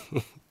coffee.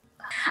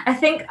 I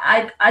think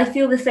I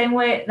feel the same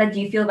way that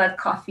you feel about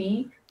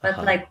coffee, but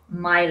Uh-huh. like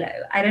Milo.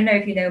 I don't know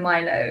if you know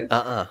Milo,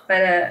 Uh-uh.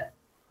 but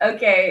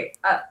okay.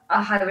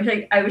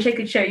 I wish I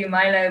could show you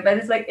Milo, but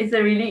it's like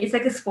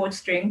a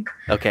sports drink,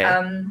 Okay.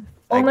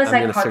 almost I'm like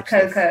gonna hot search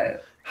this. cocoa.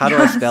 How do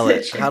I spell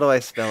it? Search How it. do I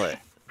spell it?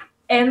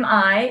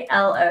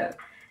 Milo.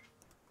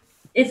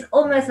 It's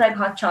almost like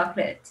hot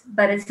chocolate,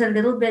 but it's a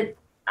little bit.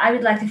 I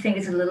would like to think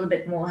it's a little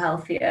bit more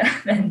healthier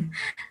than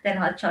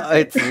hot chocolate.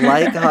 It's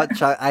like hot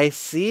chocolate. I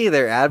see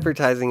they're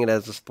advertising it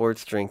as a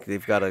sports drink.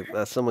 They've got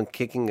someone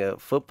kicking a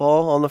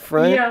football on the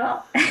front.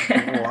 Yeah.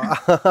 Wow.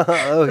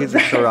 Oh, he's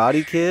a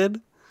karate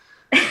kid.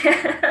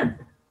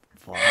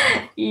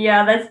 Wow.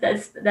 Yeah,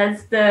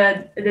 that's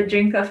the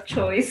drink of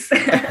choice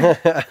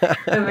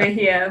over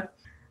here.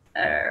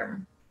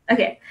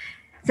 Okay,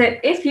 so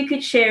if you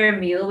could share a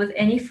meal with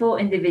any four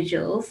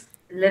individuals,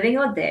 living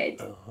or dead,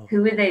 Oh,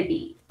 who would they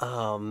be?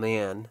 oh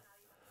man.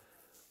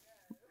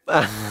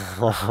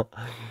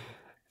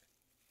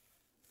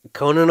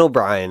 Conan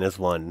O'Brien is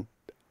one.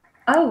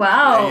 Oh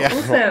wow, Yeah,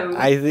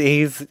 awesome!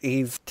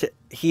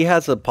 he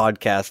has a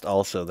podcast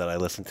also that I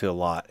listen to a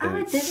lot, Oh, and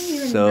I didn't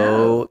even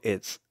know.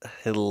 it's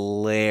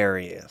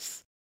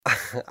hilarious.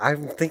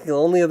 I'm thinking the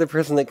only other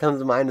person that comes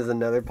to mind is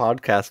another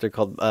podcaster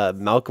called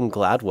Malcolm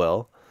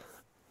Gladwell.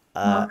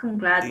 Uh, Malcolm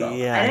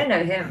Gladwell. I yeah, don't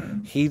know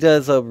him. he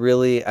does a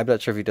really. I'm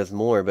not sure if he does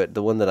more, but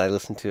the one that I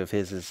listen to of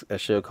his is a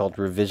show called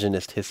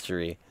Revisionist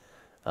History,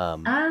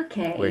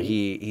 where Okay.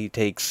 he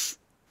takes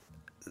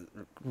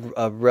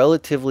a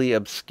relatively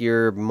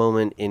obscure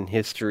moment in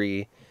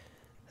history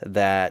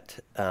that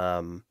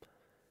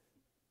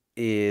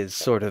is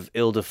sort of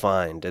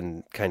ill-defined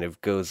and kind of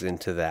goes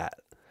into that.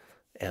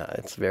 Yeah,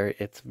 it's a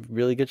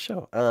really good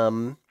show.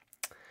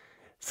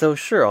 So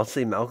sure, I'll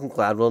say Malcolm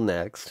Gladwell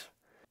next.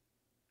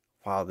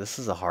 Wow, this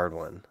is a hard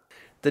one.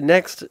 The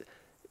next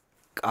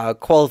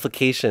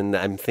qualification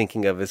that I'm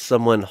thinking of is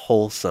someone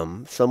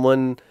wholesome,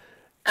 someone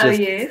Oh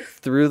just yes.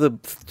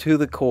 to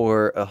the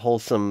core, a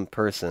wholesome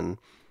person.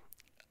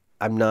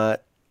 I'm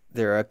not.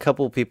 There are a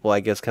couple people, I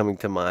guess, coming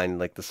to mind,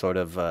 like the sort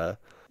of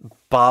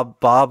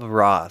Bob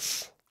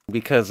Ross,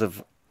 because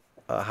of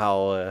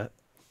how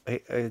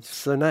it's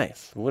so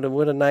nice. What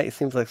a nice.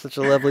 Seems like such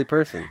a lovely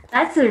person.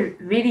 That's a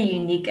really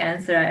unique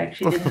answer. I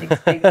actually didn't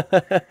expect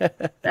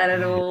that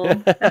at all.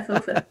 That's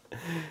awesome.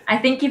 I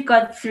think you've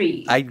got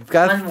three. I've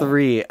got One more.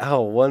 three.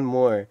 Oh, one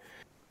more.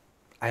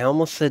 I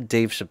almost said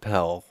Dave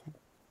Chappelle,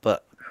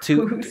 but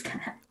Who's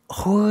that?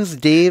 who's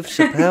Dave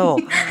Chappelle?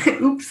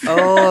 Oops.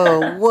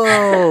 Oh,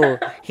 whoa!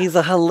 He's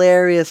a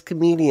hilarious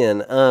comedian.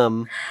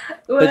 But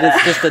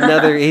it's just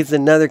he's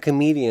another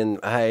comedian.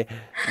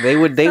 They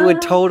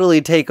would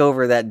totally take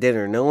over that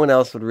dinner. No one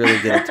else would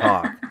really get a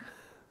talk.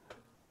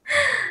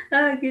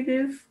 Oh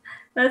goodness.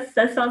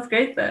 That sounds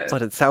great though.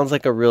 But it sounds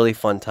like a really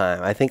fun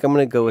time. I think I'm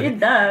gonna go with It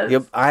does.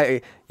 Yep.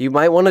 You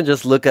might want to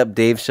just look up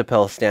Dave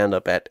Chappelle stand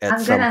up at I'm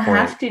some gonna point.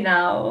 have to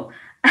now.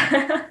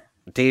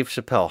 Dave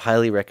Chappelle,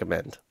 highly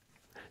recommend.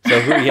 So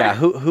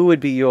who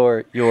would be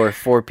your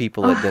four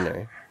people at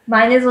dinner?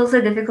 Mine is also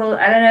difficult.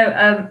 I don't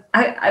know.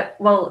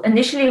 Well,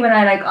 initially when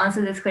I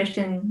answered this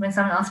question, when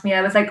someone asked me,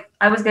 I was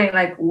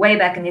going way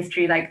back in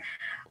history, like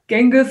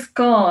Genghis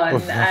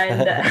Khan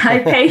and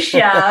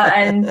Hypatia,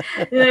 and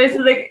so I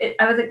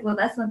was like, well,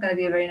 that's not going to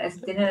be a very nice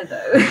dinner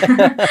though.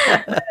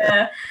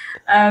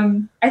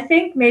 I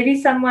think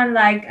maybe someone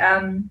like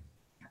a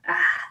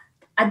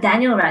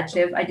Daniel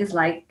Radcliffe. I just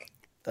like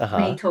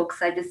when he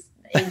talks. I like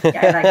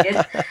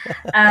it.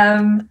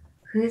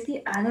 Who's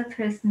the other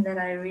person that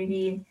I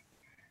really?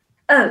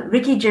 Oh,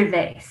 Ricky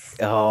Gervais.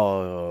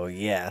 Oh,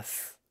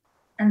 yes.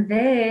 And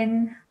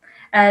then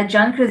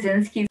John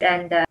Krasinski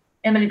and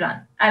Emily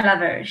Blunt. I love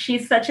her.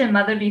 She's such a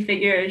motherly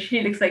figure.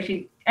 She looks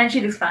she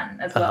looks fun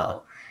as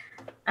well.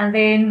 And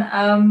then,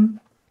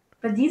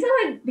 but these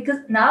are because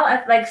now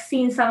I've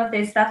seen some of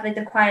their stuff, like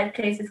The Quiet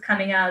Place is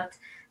coming out,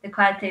 The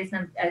Quiet Place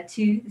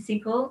 2, the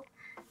sequel.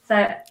 So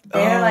they're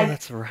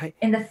that's right.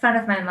 in the front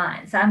of my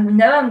mind. So I'm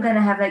going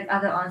to have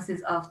other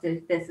answers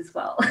after this as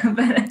well.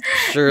 But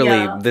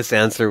surely this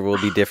answer will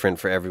be different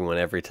for everyone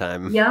every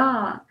time.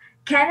 Yeah.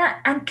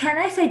 Can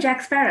I say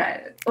Jack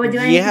Sparrow? Or do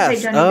I need to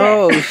say Johnny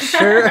Depp? Oh,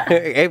 sure.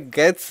 It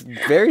gets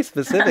very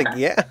specific,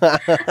 yeah.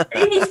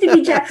 It needs to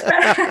be Jack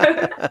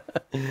Sparrow.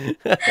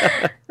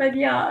 But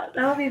yeah,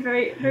 that will be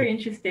very, very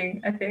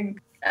interesting, I think.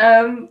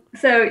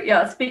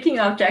 Speaking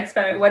of Jack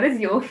Sparrow, what is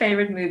your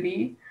favorite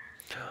movie?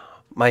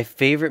 My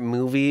favorite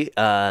movie,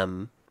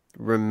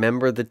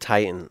 Remember the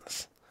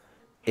Titans.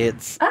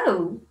 It's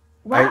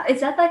wow!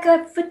 Is that like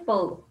a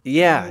football?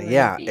 Yeah.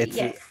 movie? It's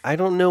Yes. I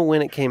don't know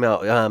when it came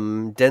out.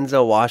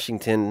 Denzel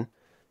Washington,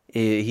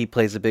 he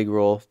plays a big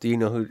role. Do you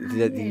know who?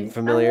 You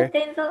familiar? Oh,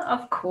 Denzel,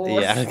 of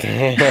course. Yeah.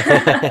 Okay.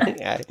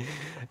 Yeah.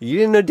 You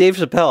didn't know Dave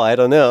Chappelle? I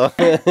don't know.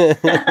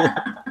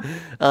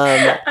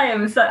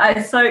 I'm so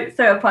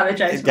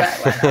apologize for that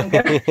one.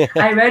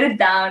 I wrote it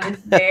down.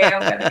 It's there.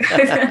 I'm gonna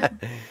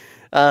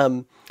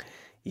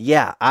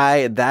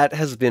that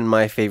has been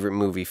my favorite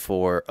movie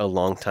for a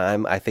long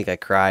time. I think I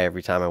cry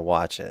every time I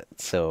watch it.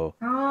 So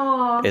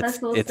that's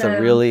awesome. it's a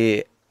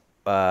really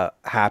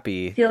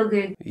happy feel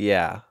good.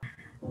 Yeah.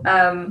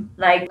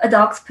 Like A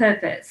Dog's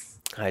Purpose.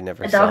 I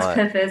never A saw Dog's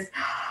it. Purpose.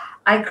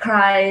 I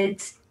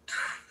cried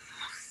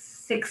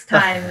 6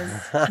 times,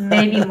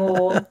 maybe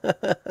more,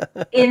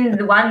 in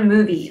the one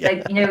movie.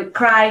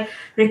 Cry,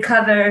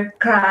 recover,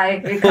 cry,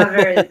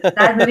 recover.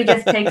 That movie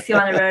just takes you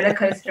on a roller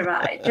coaster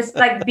ride. Just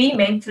be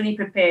mentally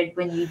prepared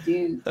when you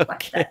do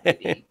watch that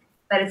movie.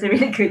 But it's a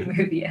really good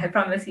movie. I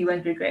promise you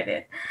won't regret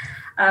it.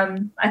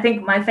 I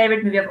think my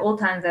favorite movie of all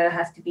time, though,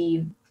 has to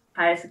be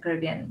Pirates of the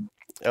Caribbean.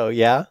 Oh,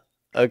 yeah?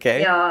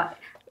 Okay. Yeah,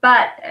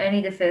 but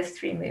only the first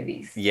 3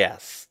 movies.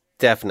 Yes,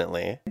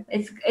 definitely.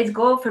 It's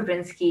Gore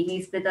Verbinski.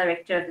 He's the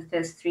director of the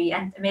first 3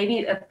 and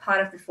maybe a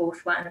part of the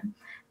 4th one.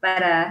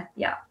 But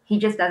he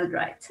just does it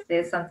right.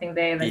 There's something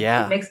there that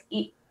it makes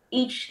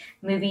each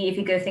movie, if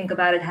you go think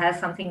about it, has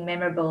something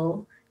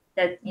memorable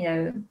that,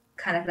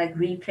 kind of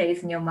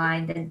replays in your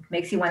mind and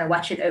makes you want to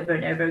watch it over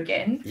and over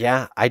again.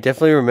 Yeah, I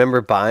definitely remember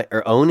buying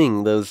or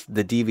owning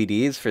the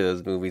DVDs for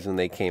those movies when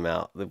they came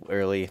out, the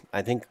early,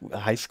 I think,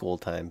 high school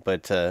time.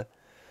 But those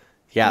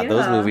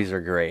movies are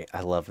great.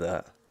 I love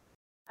that.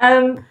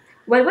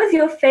 What was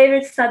your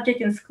favorite subject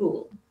in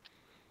school?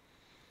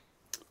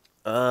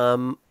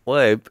 Well,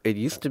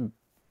 it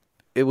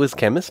was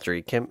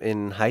chemistry.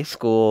 In high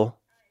school,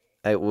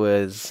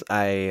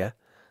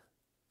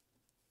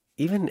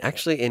 even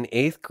actually in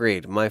 8th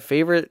grade, my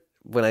favorite,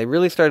 when I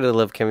really started to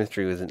love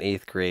chemistry, was in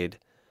 8th grade.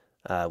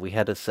 We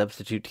had a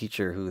substitute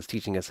teacher who was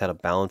teaching us how to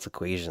balance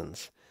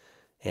equations.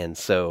 And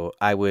so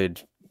I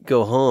would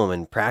go home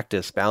and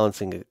practice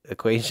balancing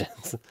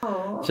equations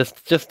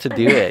just to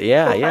do it.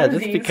 Yeah,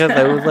 just because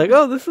I was like,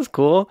 oh, this is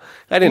cool.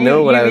 I didn't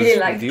know what I was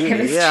really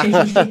doing.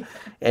 Chemistry.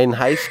 In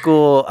high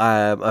school,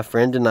 a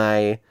friend and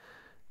I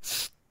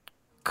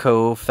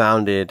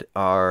co-founded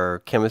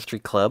our chemistry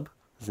club.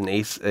 It's an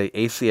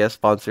ACS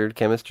sponsored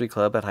chemistry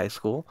club at high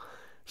school.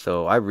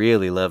 So I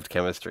really loved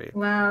chemistry.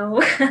 Wow.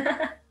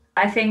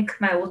 I think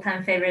my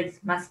all-time favorites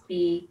must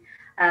be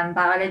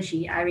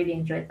biology. I really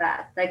enjoyed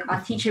that. Like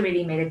our teacher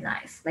really made it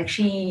nice. Like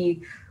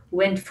she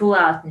went full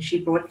out and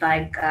she brought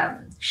like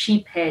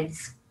sheep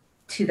heads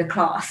to the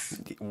class.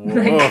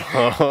 Like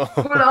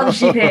full on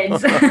sheep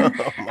heads.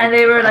 And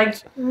they were like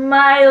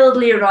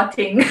mildly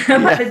rotting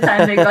by the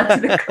time they got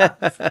to the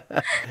class.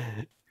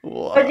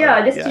 Wow. But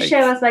yeah, just to Yikes.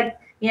 show us like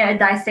a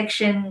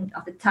dissection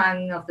of the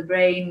tongue, of the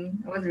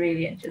brain. It was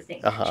really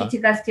interesting. Uh-huh. She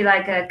took us to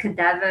like a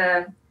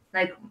cadaver,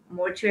 like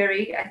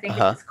mortuary, I think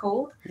Uh-huh. it's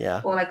called,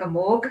 Yeah. or like a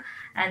morgue,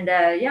 and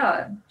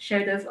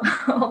showed us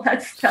all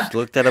that stuff. Just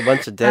looked at a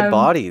bunch of dead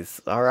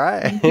bodies. All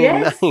right.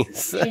 Yes,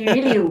 Nice. she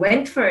really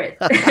went for it.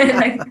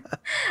 Like,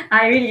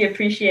 I really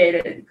appreciate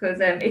it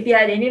because if you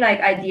had any like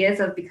ideas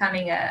of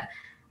becoming a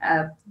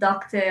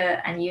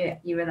doctor and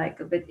you were like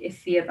a bit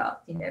iffy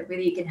about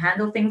whether you can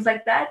handle things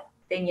like that,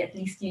 then at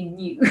least you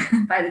knew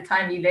by the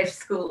time you left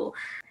school.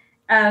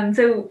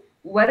 So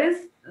what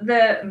is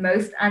the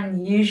most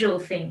unusual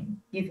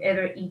thing you've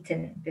ever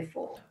eaten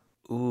before?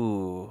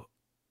 Ooh.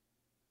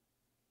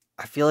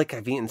 I feel like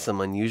I've eaten some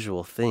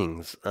unusual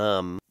things.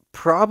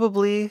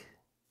 Probably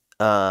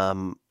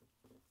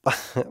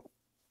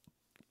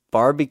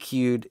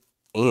barbecued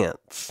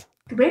ants.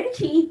 Where did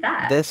you eat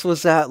that? This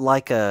was at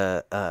like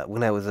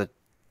when I was a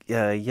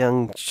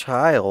young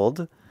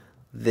child.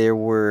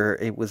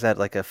 It was at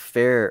like a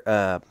fair.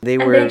 And they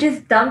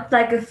just dumped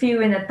like a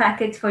few in a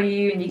packet for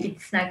you, and you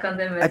could snack on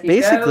them as you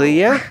basically,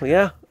 go.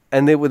 yeah,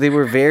 and they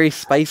were very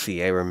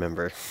spicy. I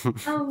remember.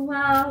 Oh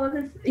wow!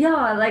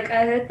 Yeah, like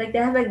I heard, like they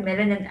have like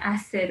melanin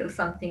acid or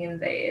something in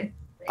their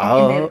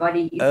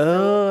bodies.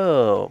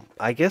 Oh,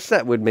 I guess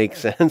that would make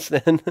sense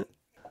then.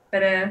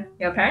 But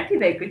apparently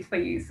they're good for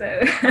you. So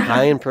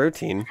High in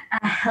protein.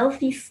 a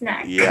healthy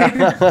snack.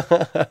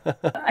 Yeah.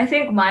 I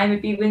think mine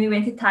would be when we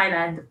went to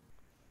Thailand.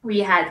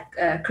 We had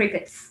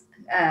crickets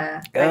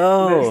like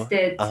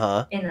roasted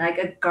in like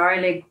a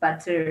garlic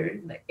butter.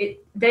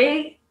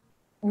 They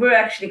were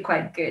actually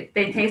quite good.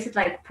 They tasted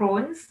like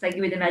prawns, like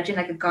you would imagine,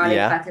 like a garlic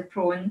butter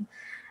prawn.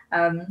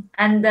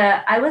 And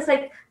I was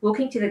like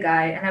walking to the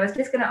guy, and I was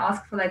just gonna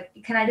ask for like,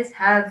 can I just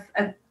have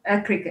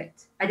a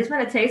cricket? I just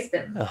want to taste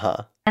them.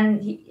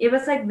 And it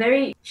was like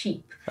very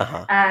cheap.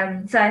 So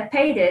I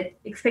paid it,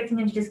 expecting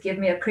him to just give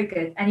me a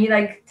cricket, and he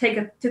like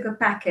took a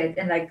packet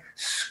and like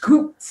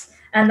scooped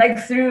and like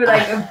threw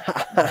like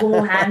a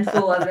whole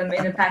handful of them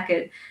in a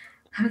packet.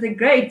 I was like,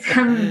 great.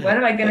 What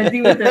am I gonna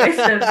do with the rest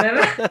of them?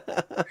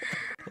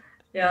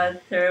 Yeah,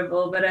 it's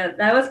terrible, but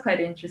that was quite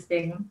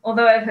interesting.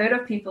 Although I've heard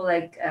of people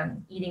like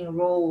eating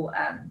raw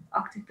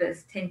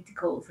octopus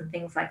tentacles and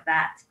things like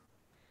that.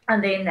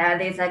 And then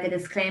there's like a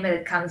disclaimer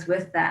that comes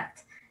with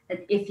that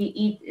if you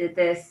eat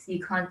this,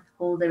 you can't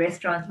hold the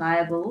restaurant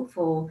liable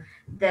for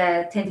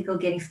the tentacle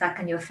getting stuck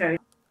in your throat.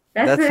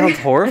 That sounds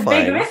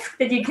horrifying. A big risk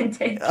that you can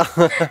take.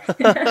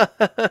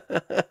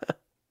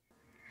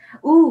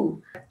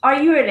 Ooh, are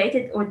you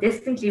related or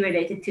distantly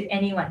related to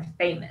anyone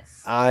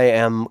famous? I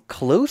am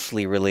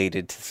closely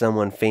related to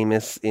someone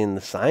famous in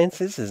the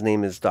sciences. His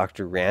name is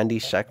Dr. Randy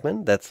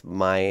Schekman. That's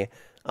my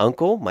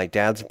uncle, my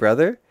dad's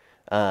brother.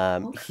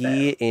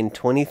 He, in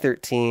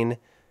 2013,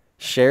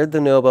 shared the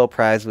Nobel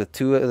Prize with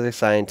two other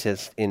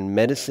scientists in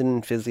medicine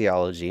and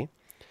physiology.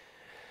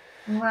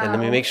 Wow. And let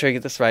me make sure I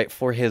get this right.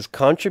 For his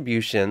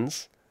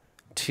contributions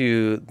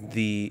to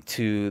the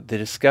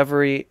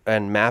discovery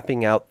and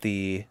mapping out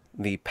the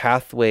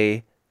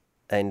pathway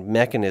and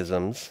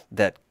mechanisms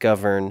that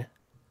govern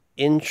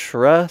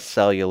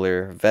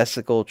intracellular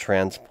vesicle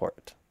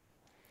transport.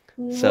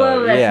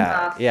 So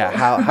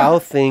how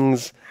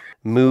things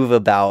move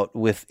about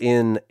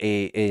within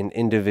an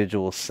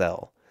individual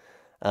cell.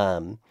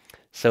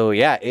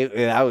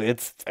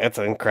 It's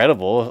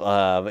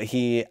incredible.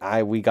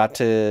 We got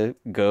to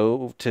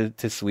go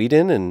to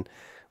Sweden, and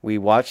we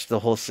watched the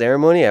whole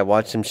ceremony. I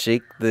watched him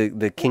shake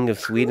the King of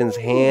Sweden's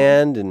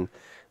hand and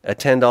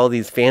attend all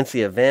these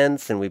fancy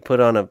events, and we put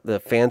on the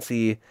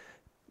fancy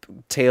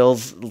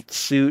tails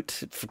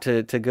suit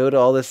to go to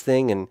all this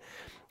thing, and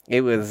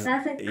it was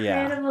that's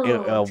incredible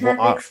to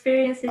have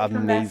experienced it amazing.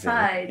 From that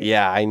side.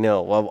 Yeah, I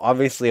know. Well,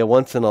 obviously a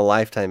once in a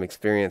lifetime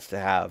experience to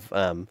have.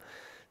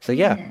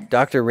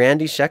 Dr.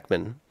 Randy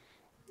Schekman.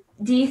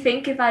 Do you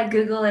think if I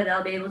Google it,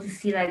 I'll be able to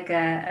see like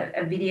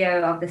a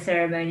video of the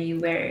ceremony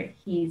where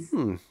he's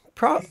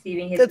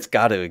receiving his... That's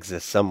got to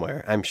exist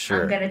somewhere, I'm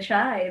sure. I'm gonna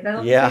try.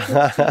 That'll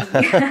yeah.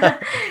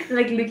 be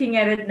like looking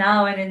at it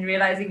now and then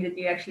realizing that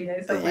you actually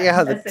know someone.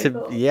 Yeah, that's so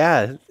cool.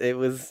 Yeah, it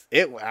was.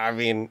 I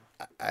mean,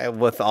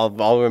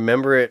 I'll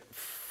remember it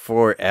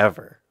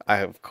forever.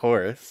 Of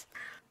course.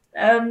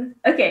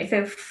 Okay,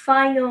 so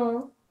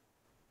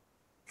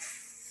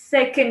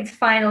second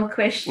final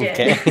question.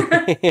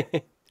 Okay.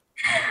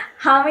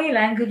 How many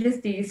languages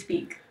do you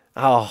speak?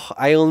 Oh,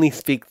 I only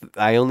speak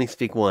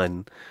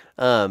one.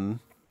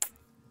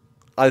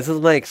 This is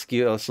my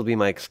excuse. This will be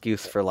my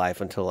excuse for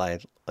life until I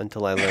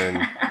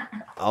learn.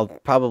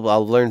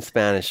 I'll learn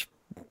Spanish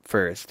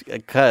first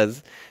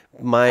because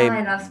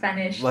I love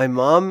Spanish. my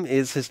mom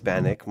is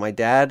Hispanic. My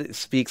dad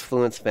speaks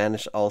fluent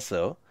Spanish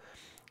also.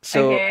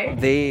 So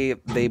Okay.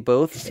 they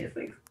both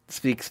Seriously.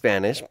 speak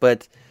Spanish,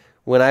 but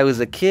when I was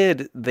a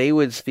kid, they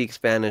would speak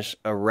Spanish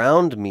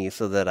around me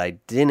so that I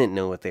didn't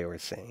know what they were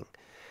saying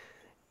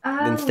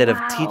Oh, instead of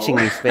teaching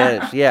me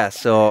Spanish. wow. Yeah,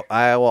 so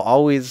I will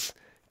always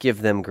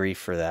give them grief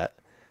for that.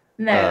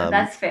 No,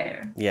 that's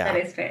fair. That Yeah.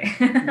 is fair.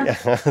 Yeah.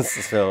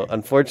 So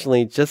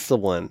unfortunately, just the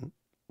one.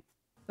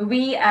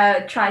 We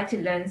tried to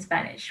learn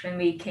Spanish when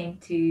we came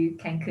to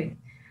Cancun.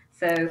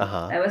 So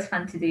Uh-huh. that was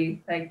fun to do.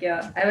 Like,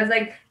 yeah, I was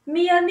like,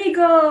 mi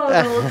amigo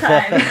the whole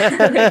time,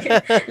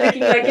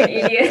 looking like an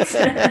idiot.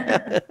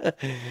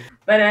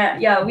 But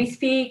yeah, we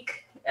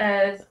speak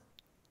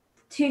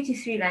 2 to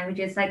 3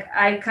 languages. Like,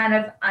 I kind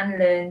of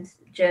unlearned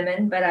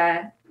German, but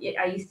I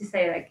used to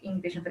say like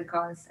English,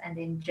 Afrikaans, and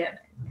then German.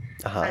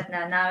 Uh-huh. But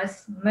now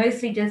it's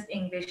mostly just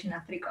English and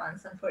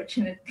Afrikaans,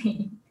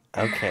 unfortunately.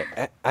 Okay.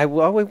 I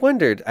always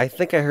wondered. I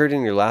think I heard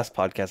in your last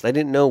podcast. I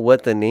didn't know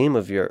what the name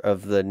of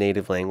the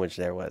native language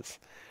there was.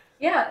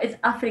 Yeah, it's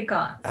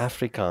Afrikaans.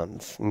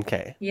 Afrikaans.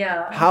 Okay.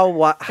 Yeah.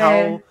 How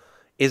So,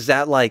 is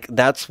that like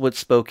that's what's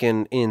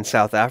spoken in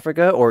South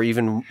Africa or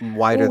even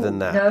wider than oh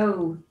that?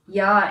 no,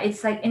 yeah,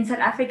 it's like in South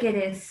Africa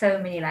there's so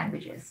many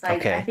languages. Like I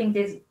Okay. think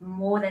there's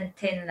more than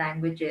 10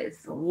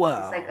 languages. Or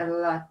it's like a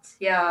Wow. lot.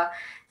 Yeah.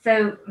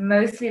 So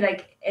mostly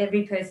like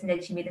every person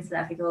that you meet in South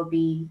Africa will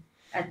be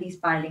at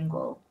least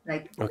bilingual,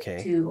 like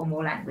Okay. 2 or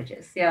more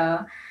languages.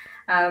 Yeah.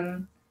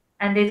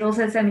 And there's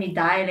also so many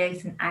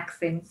dialects and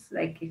accents.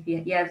 Like if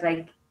you have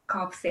like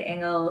Kaapse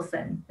Engels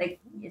and like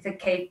it's a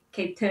Cape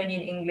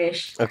Townian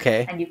English,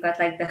 Okay. and you've got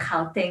like the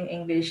Gauteng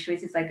English,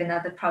 which is like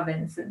another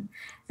province, and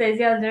so it's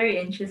yeah, very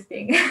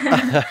interesting.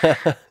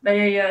 But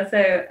yeah,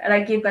 so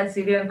like you've got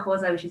Zulu and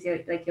Xhosa, which is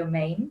your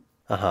main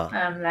Uh-huh.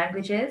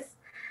 languages,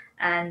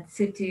 and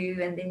Sotho,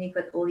 and then you've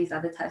got all these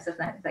other types of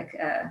languages like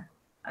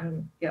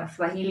yeah,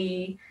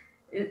 Swahili.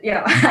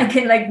 Yeah, I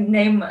can like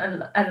name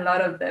a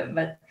lot of them,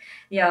 but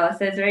yeah,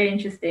 so it's very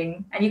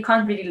interesting, and you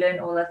can't really learn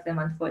all of them,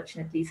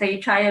 unfortunately. So you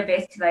try your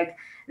best to like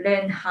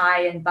learn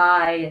hi and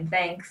bye and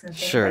thanks and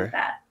things like Sure.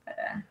 that. But,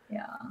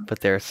 yeah, But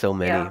there are so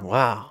many. yeah,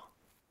 Wow.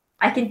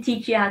 I can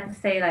teach you how to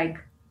say like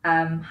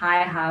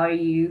hi, how are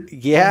you in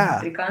Yeah.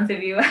 Afrikaans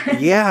if you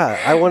want. Yeah.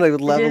 I want to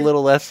Which have a is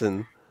little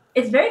lesson.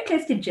 it's very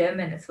close to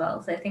German as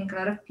well. So I think a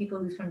lot of people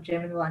who's from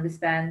German will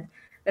understand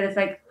that it's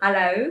like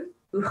hallo,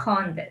 hoe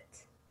gaan dit?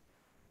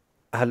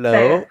 So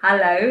Hello.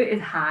 hello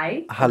is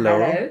hi, so Hello.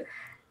 hello,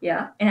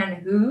 yeah, and then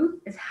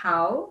who is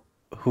how,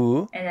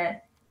 Who? and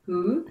then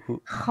who, Who?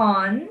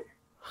 gaan. This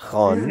is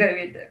Gaan. gonna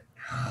be the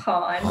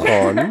gaan.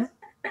 Gaan.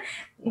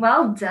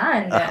 Well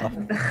done. Oh.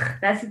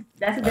 That's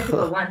a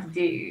difficult one to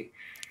do.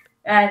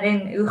 And then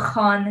hoe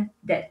gaan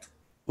dit?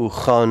 Hoe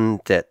gaan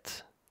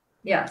dit?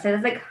 Yeah, so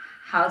it's like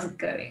how's it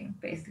going,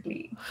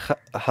 basically.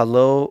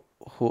 Hello.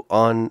 Hoe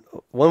aan?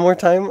 One more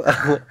time.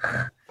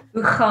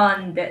 Hoe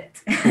gaan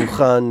dit? Hoe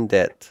gaan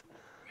dit?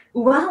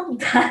 Well Hoe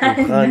gaan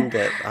done.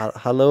 dit?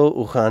 Hallo,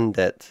 hoe gaan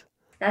dit?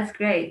 That's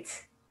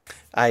great.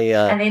 I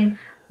And then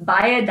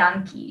baie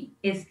dankie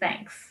is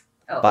thanks.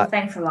 Or ba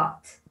thanks a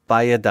lot.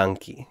 baie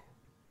dankie.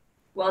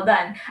 Well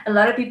done. A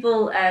lot of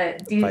people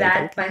do Baie that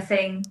dankie. by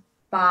saying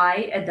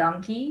buy a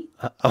donkey,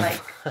 Oh.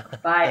 like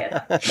buy a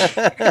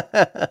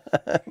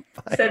donkey.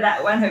 So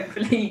that one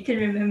hopefully you can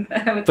remember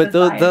with But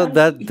the buy a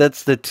donkey.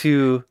 that's the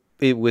two.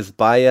 It was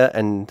baya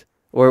and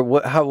or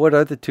what? What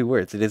are the two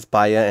words? It is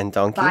baya and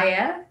donkey. Buy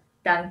a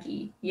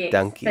donkey, yes.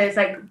 Donkey. So it's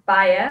like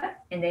buy a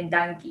and then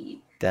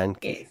donkey,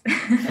 Donkey.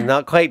 yes. So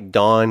not quite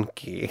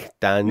donkey.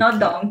 Donkey. Not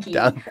donkey,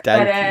 but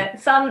Donkey.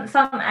 some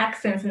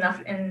accents in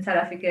South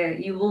Africa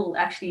you will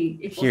actually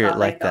it will Hear it sound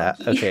like that.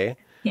 donkey. Okay.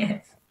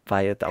 Yes.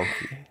 Baya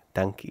donkey.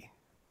 Donkey.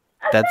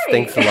 That's That's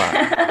thanks a lot.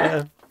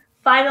 Yeah.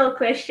 Final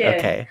question.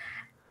 Okay.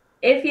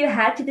 If you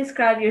had to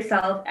describe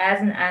yourself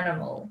as an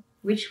animal,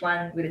 which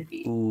one would it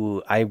be?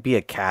 Ooh, I'd be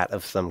a cat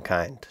of some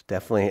kind.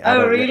 Definitely.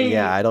 Oh, Yeah, really?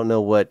 I don't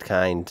know what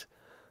kind,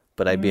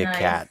 but I'd be a Nice.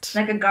 cat.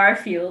 Like a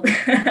Garfield.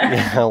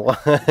 Yeah,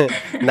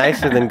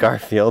 nicer than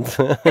Garfield.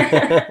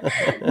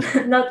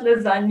 Not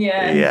lasagna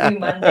and Yeah. Blue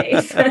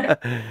Mondays.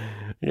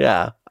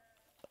 Yeah.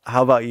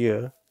 How about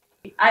you?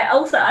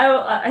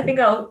 I think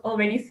I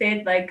already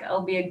said like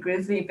I'll be a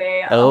grizzly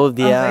bear. Oh, I'll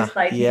yeah, most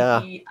likely yeah.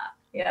 be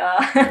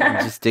yeah.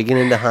 Just digging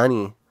into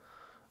honey.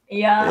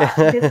 Yeah.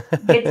 Just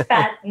get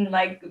fat and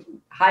like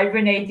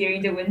hibernate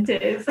during the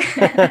winters.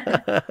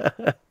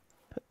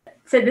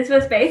 So this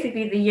was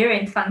basically the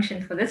year-end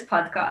function for this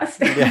podcast.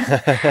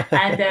 Yeah.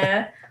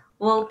 And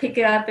we'll pick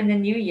it up in the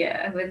new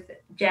year with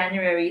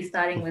January,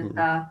 starting with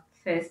our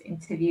first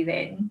interview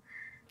then.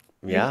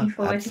 Yeah, Looking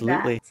forward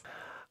absolutely. to that.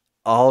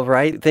 All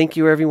right. Thank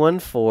you, everyone,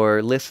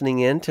 for listening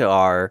in to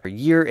our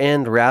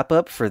year-end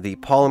wrap-up for the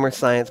Polymer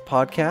Science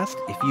Podcast.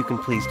 If you can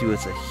please do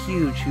us a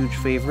huge, huge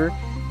favor,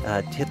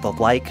 hit the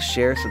like,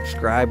 share,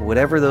 subscribe,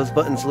 whatever those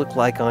buttons look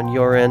like on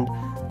your end.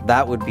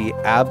 That would be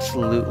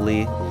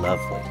absolutely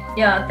lovely.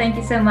 Yeah, thank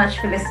you so much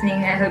for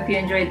listening. I hope you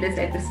enjoyed this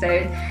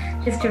episode.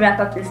 Just to wrap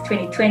up this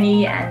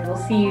 2020, and we'll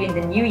see you in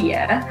the new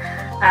year.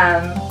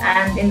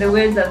 And in the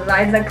words of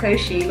Liza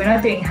Koshy, we're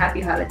not doing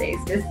happy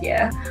holidays this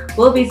year.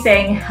 We'll be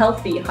saying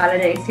healthy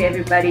holidays to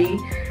everybody.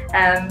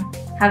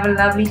 Have a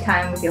lovely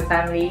time with your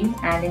family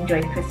and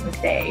enjoy Christmas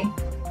Day.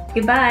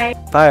 Goodbye.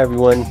 Bye,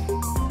 everyone.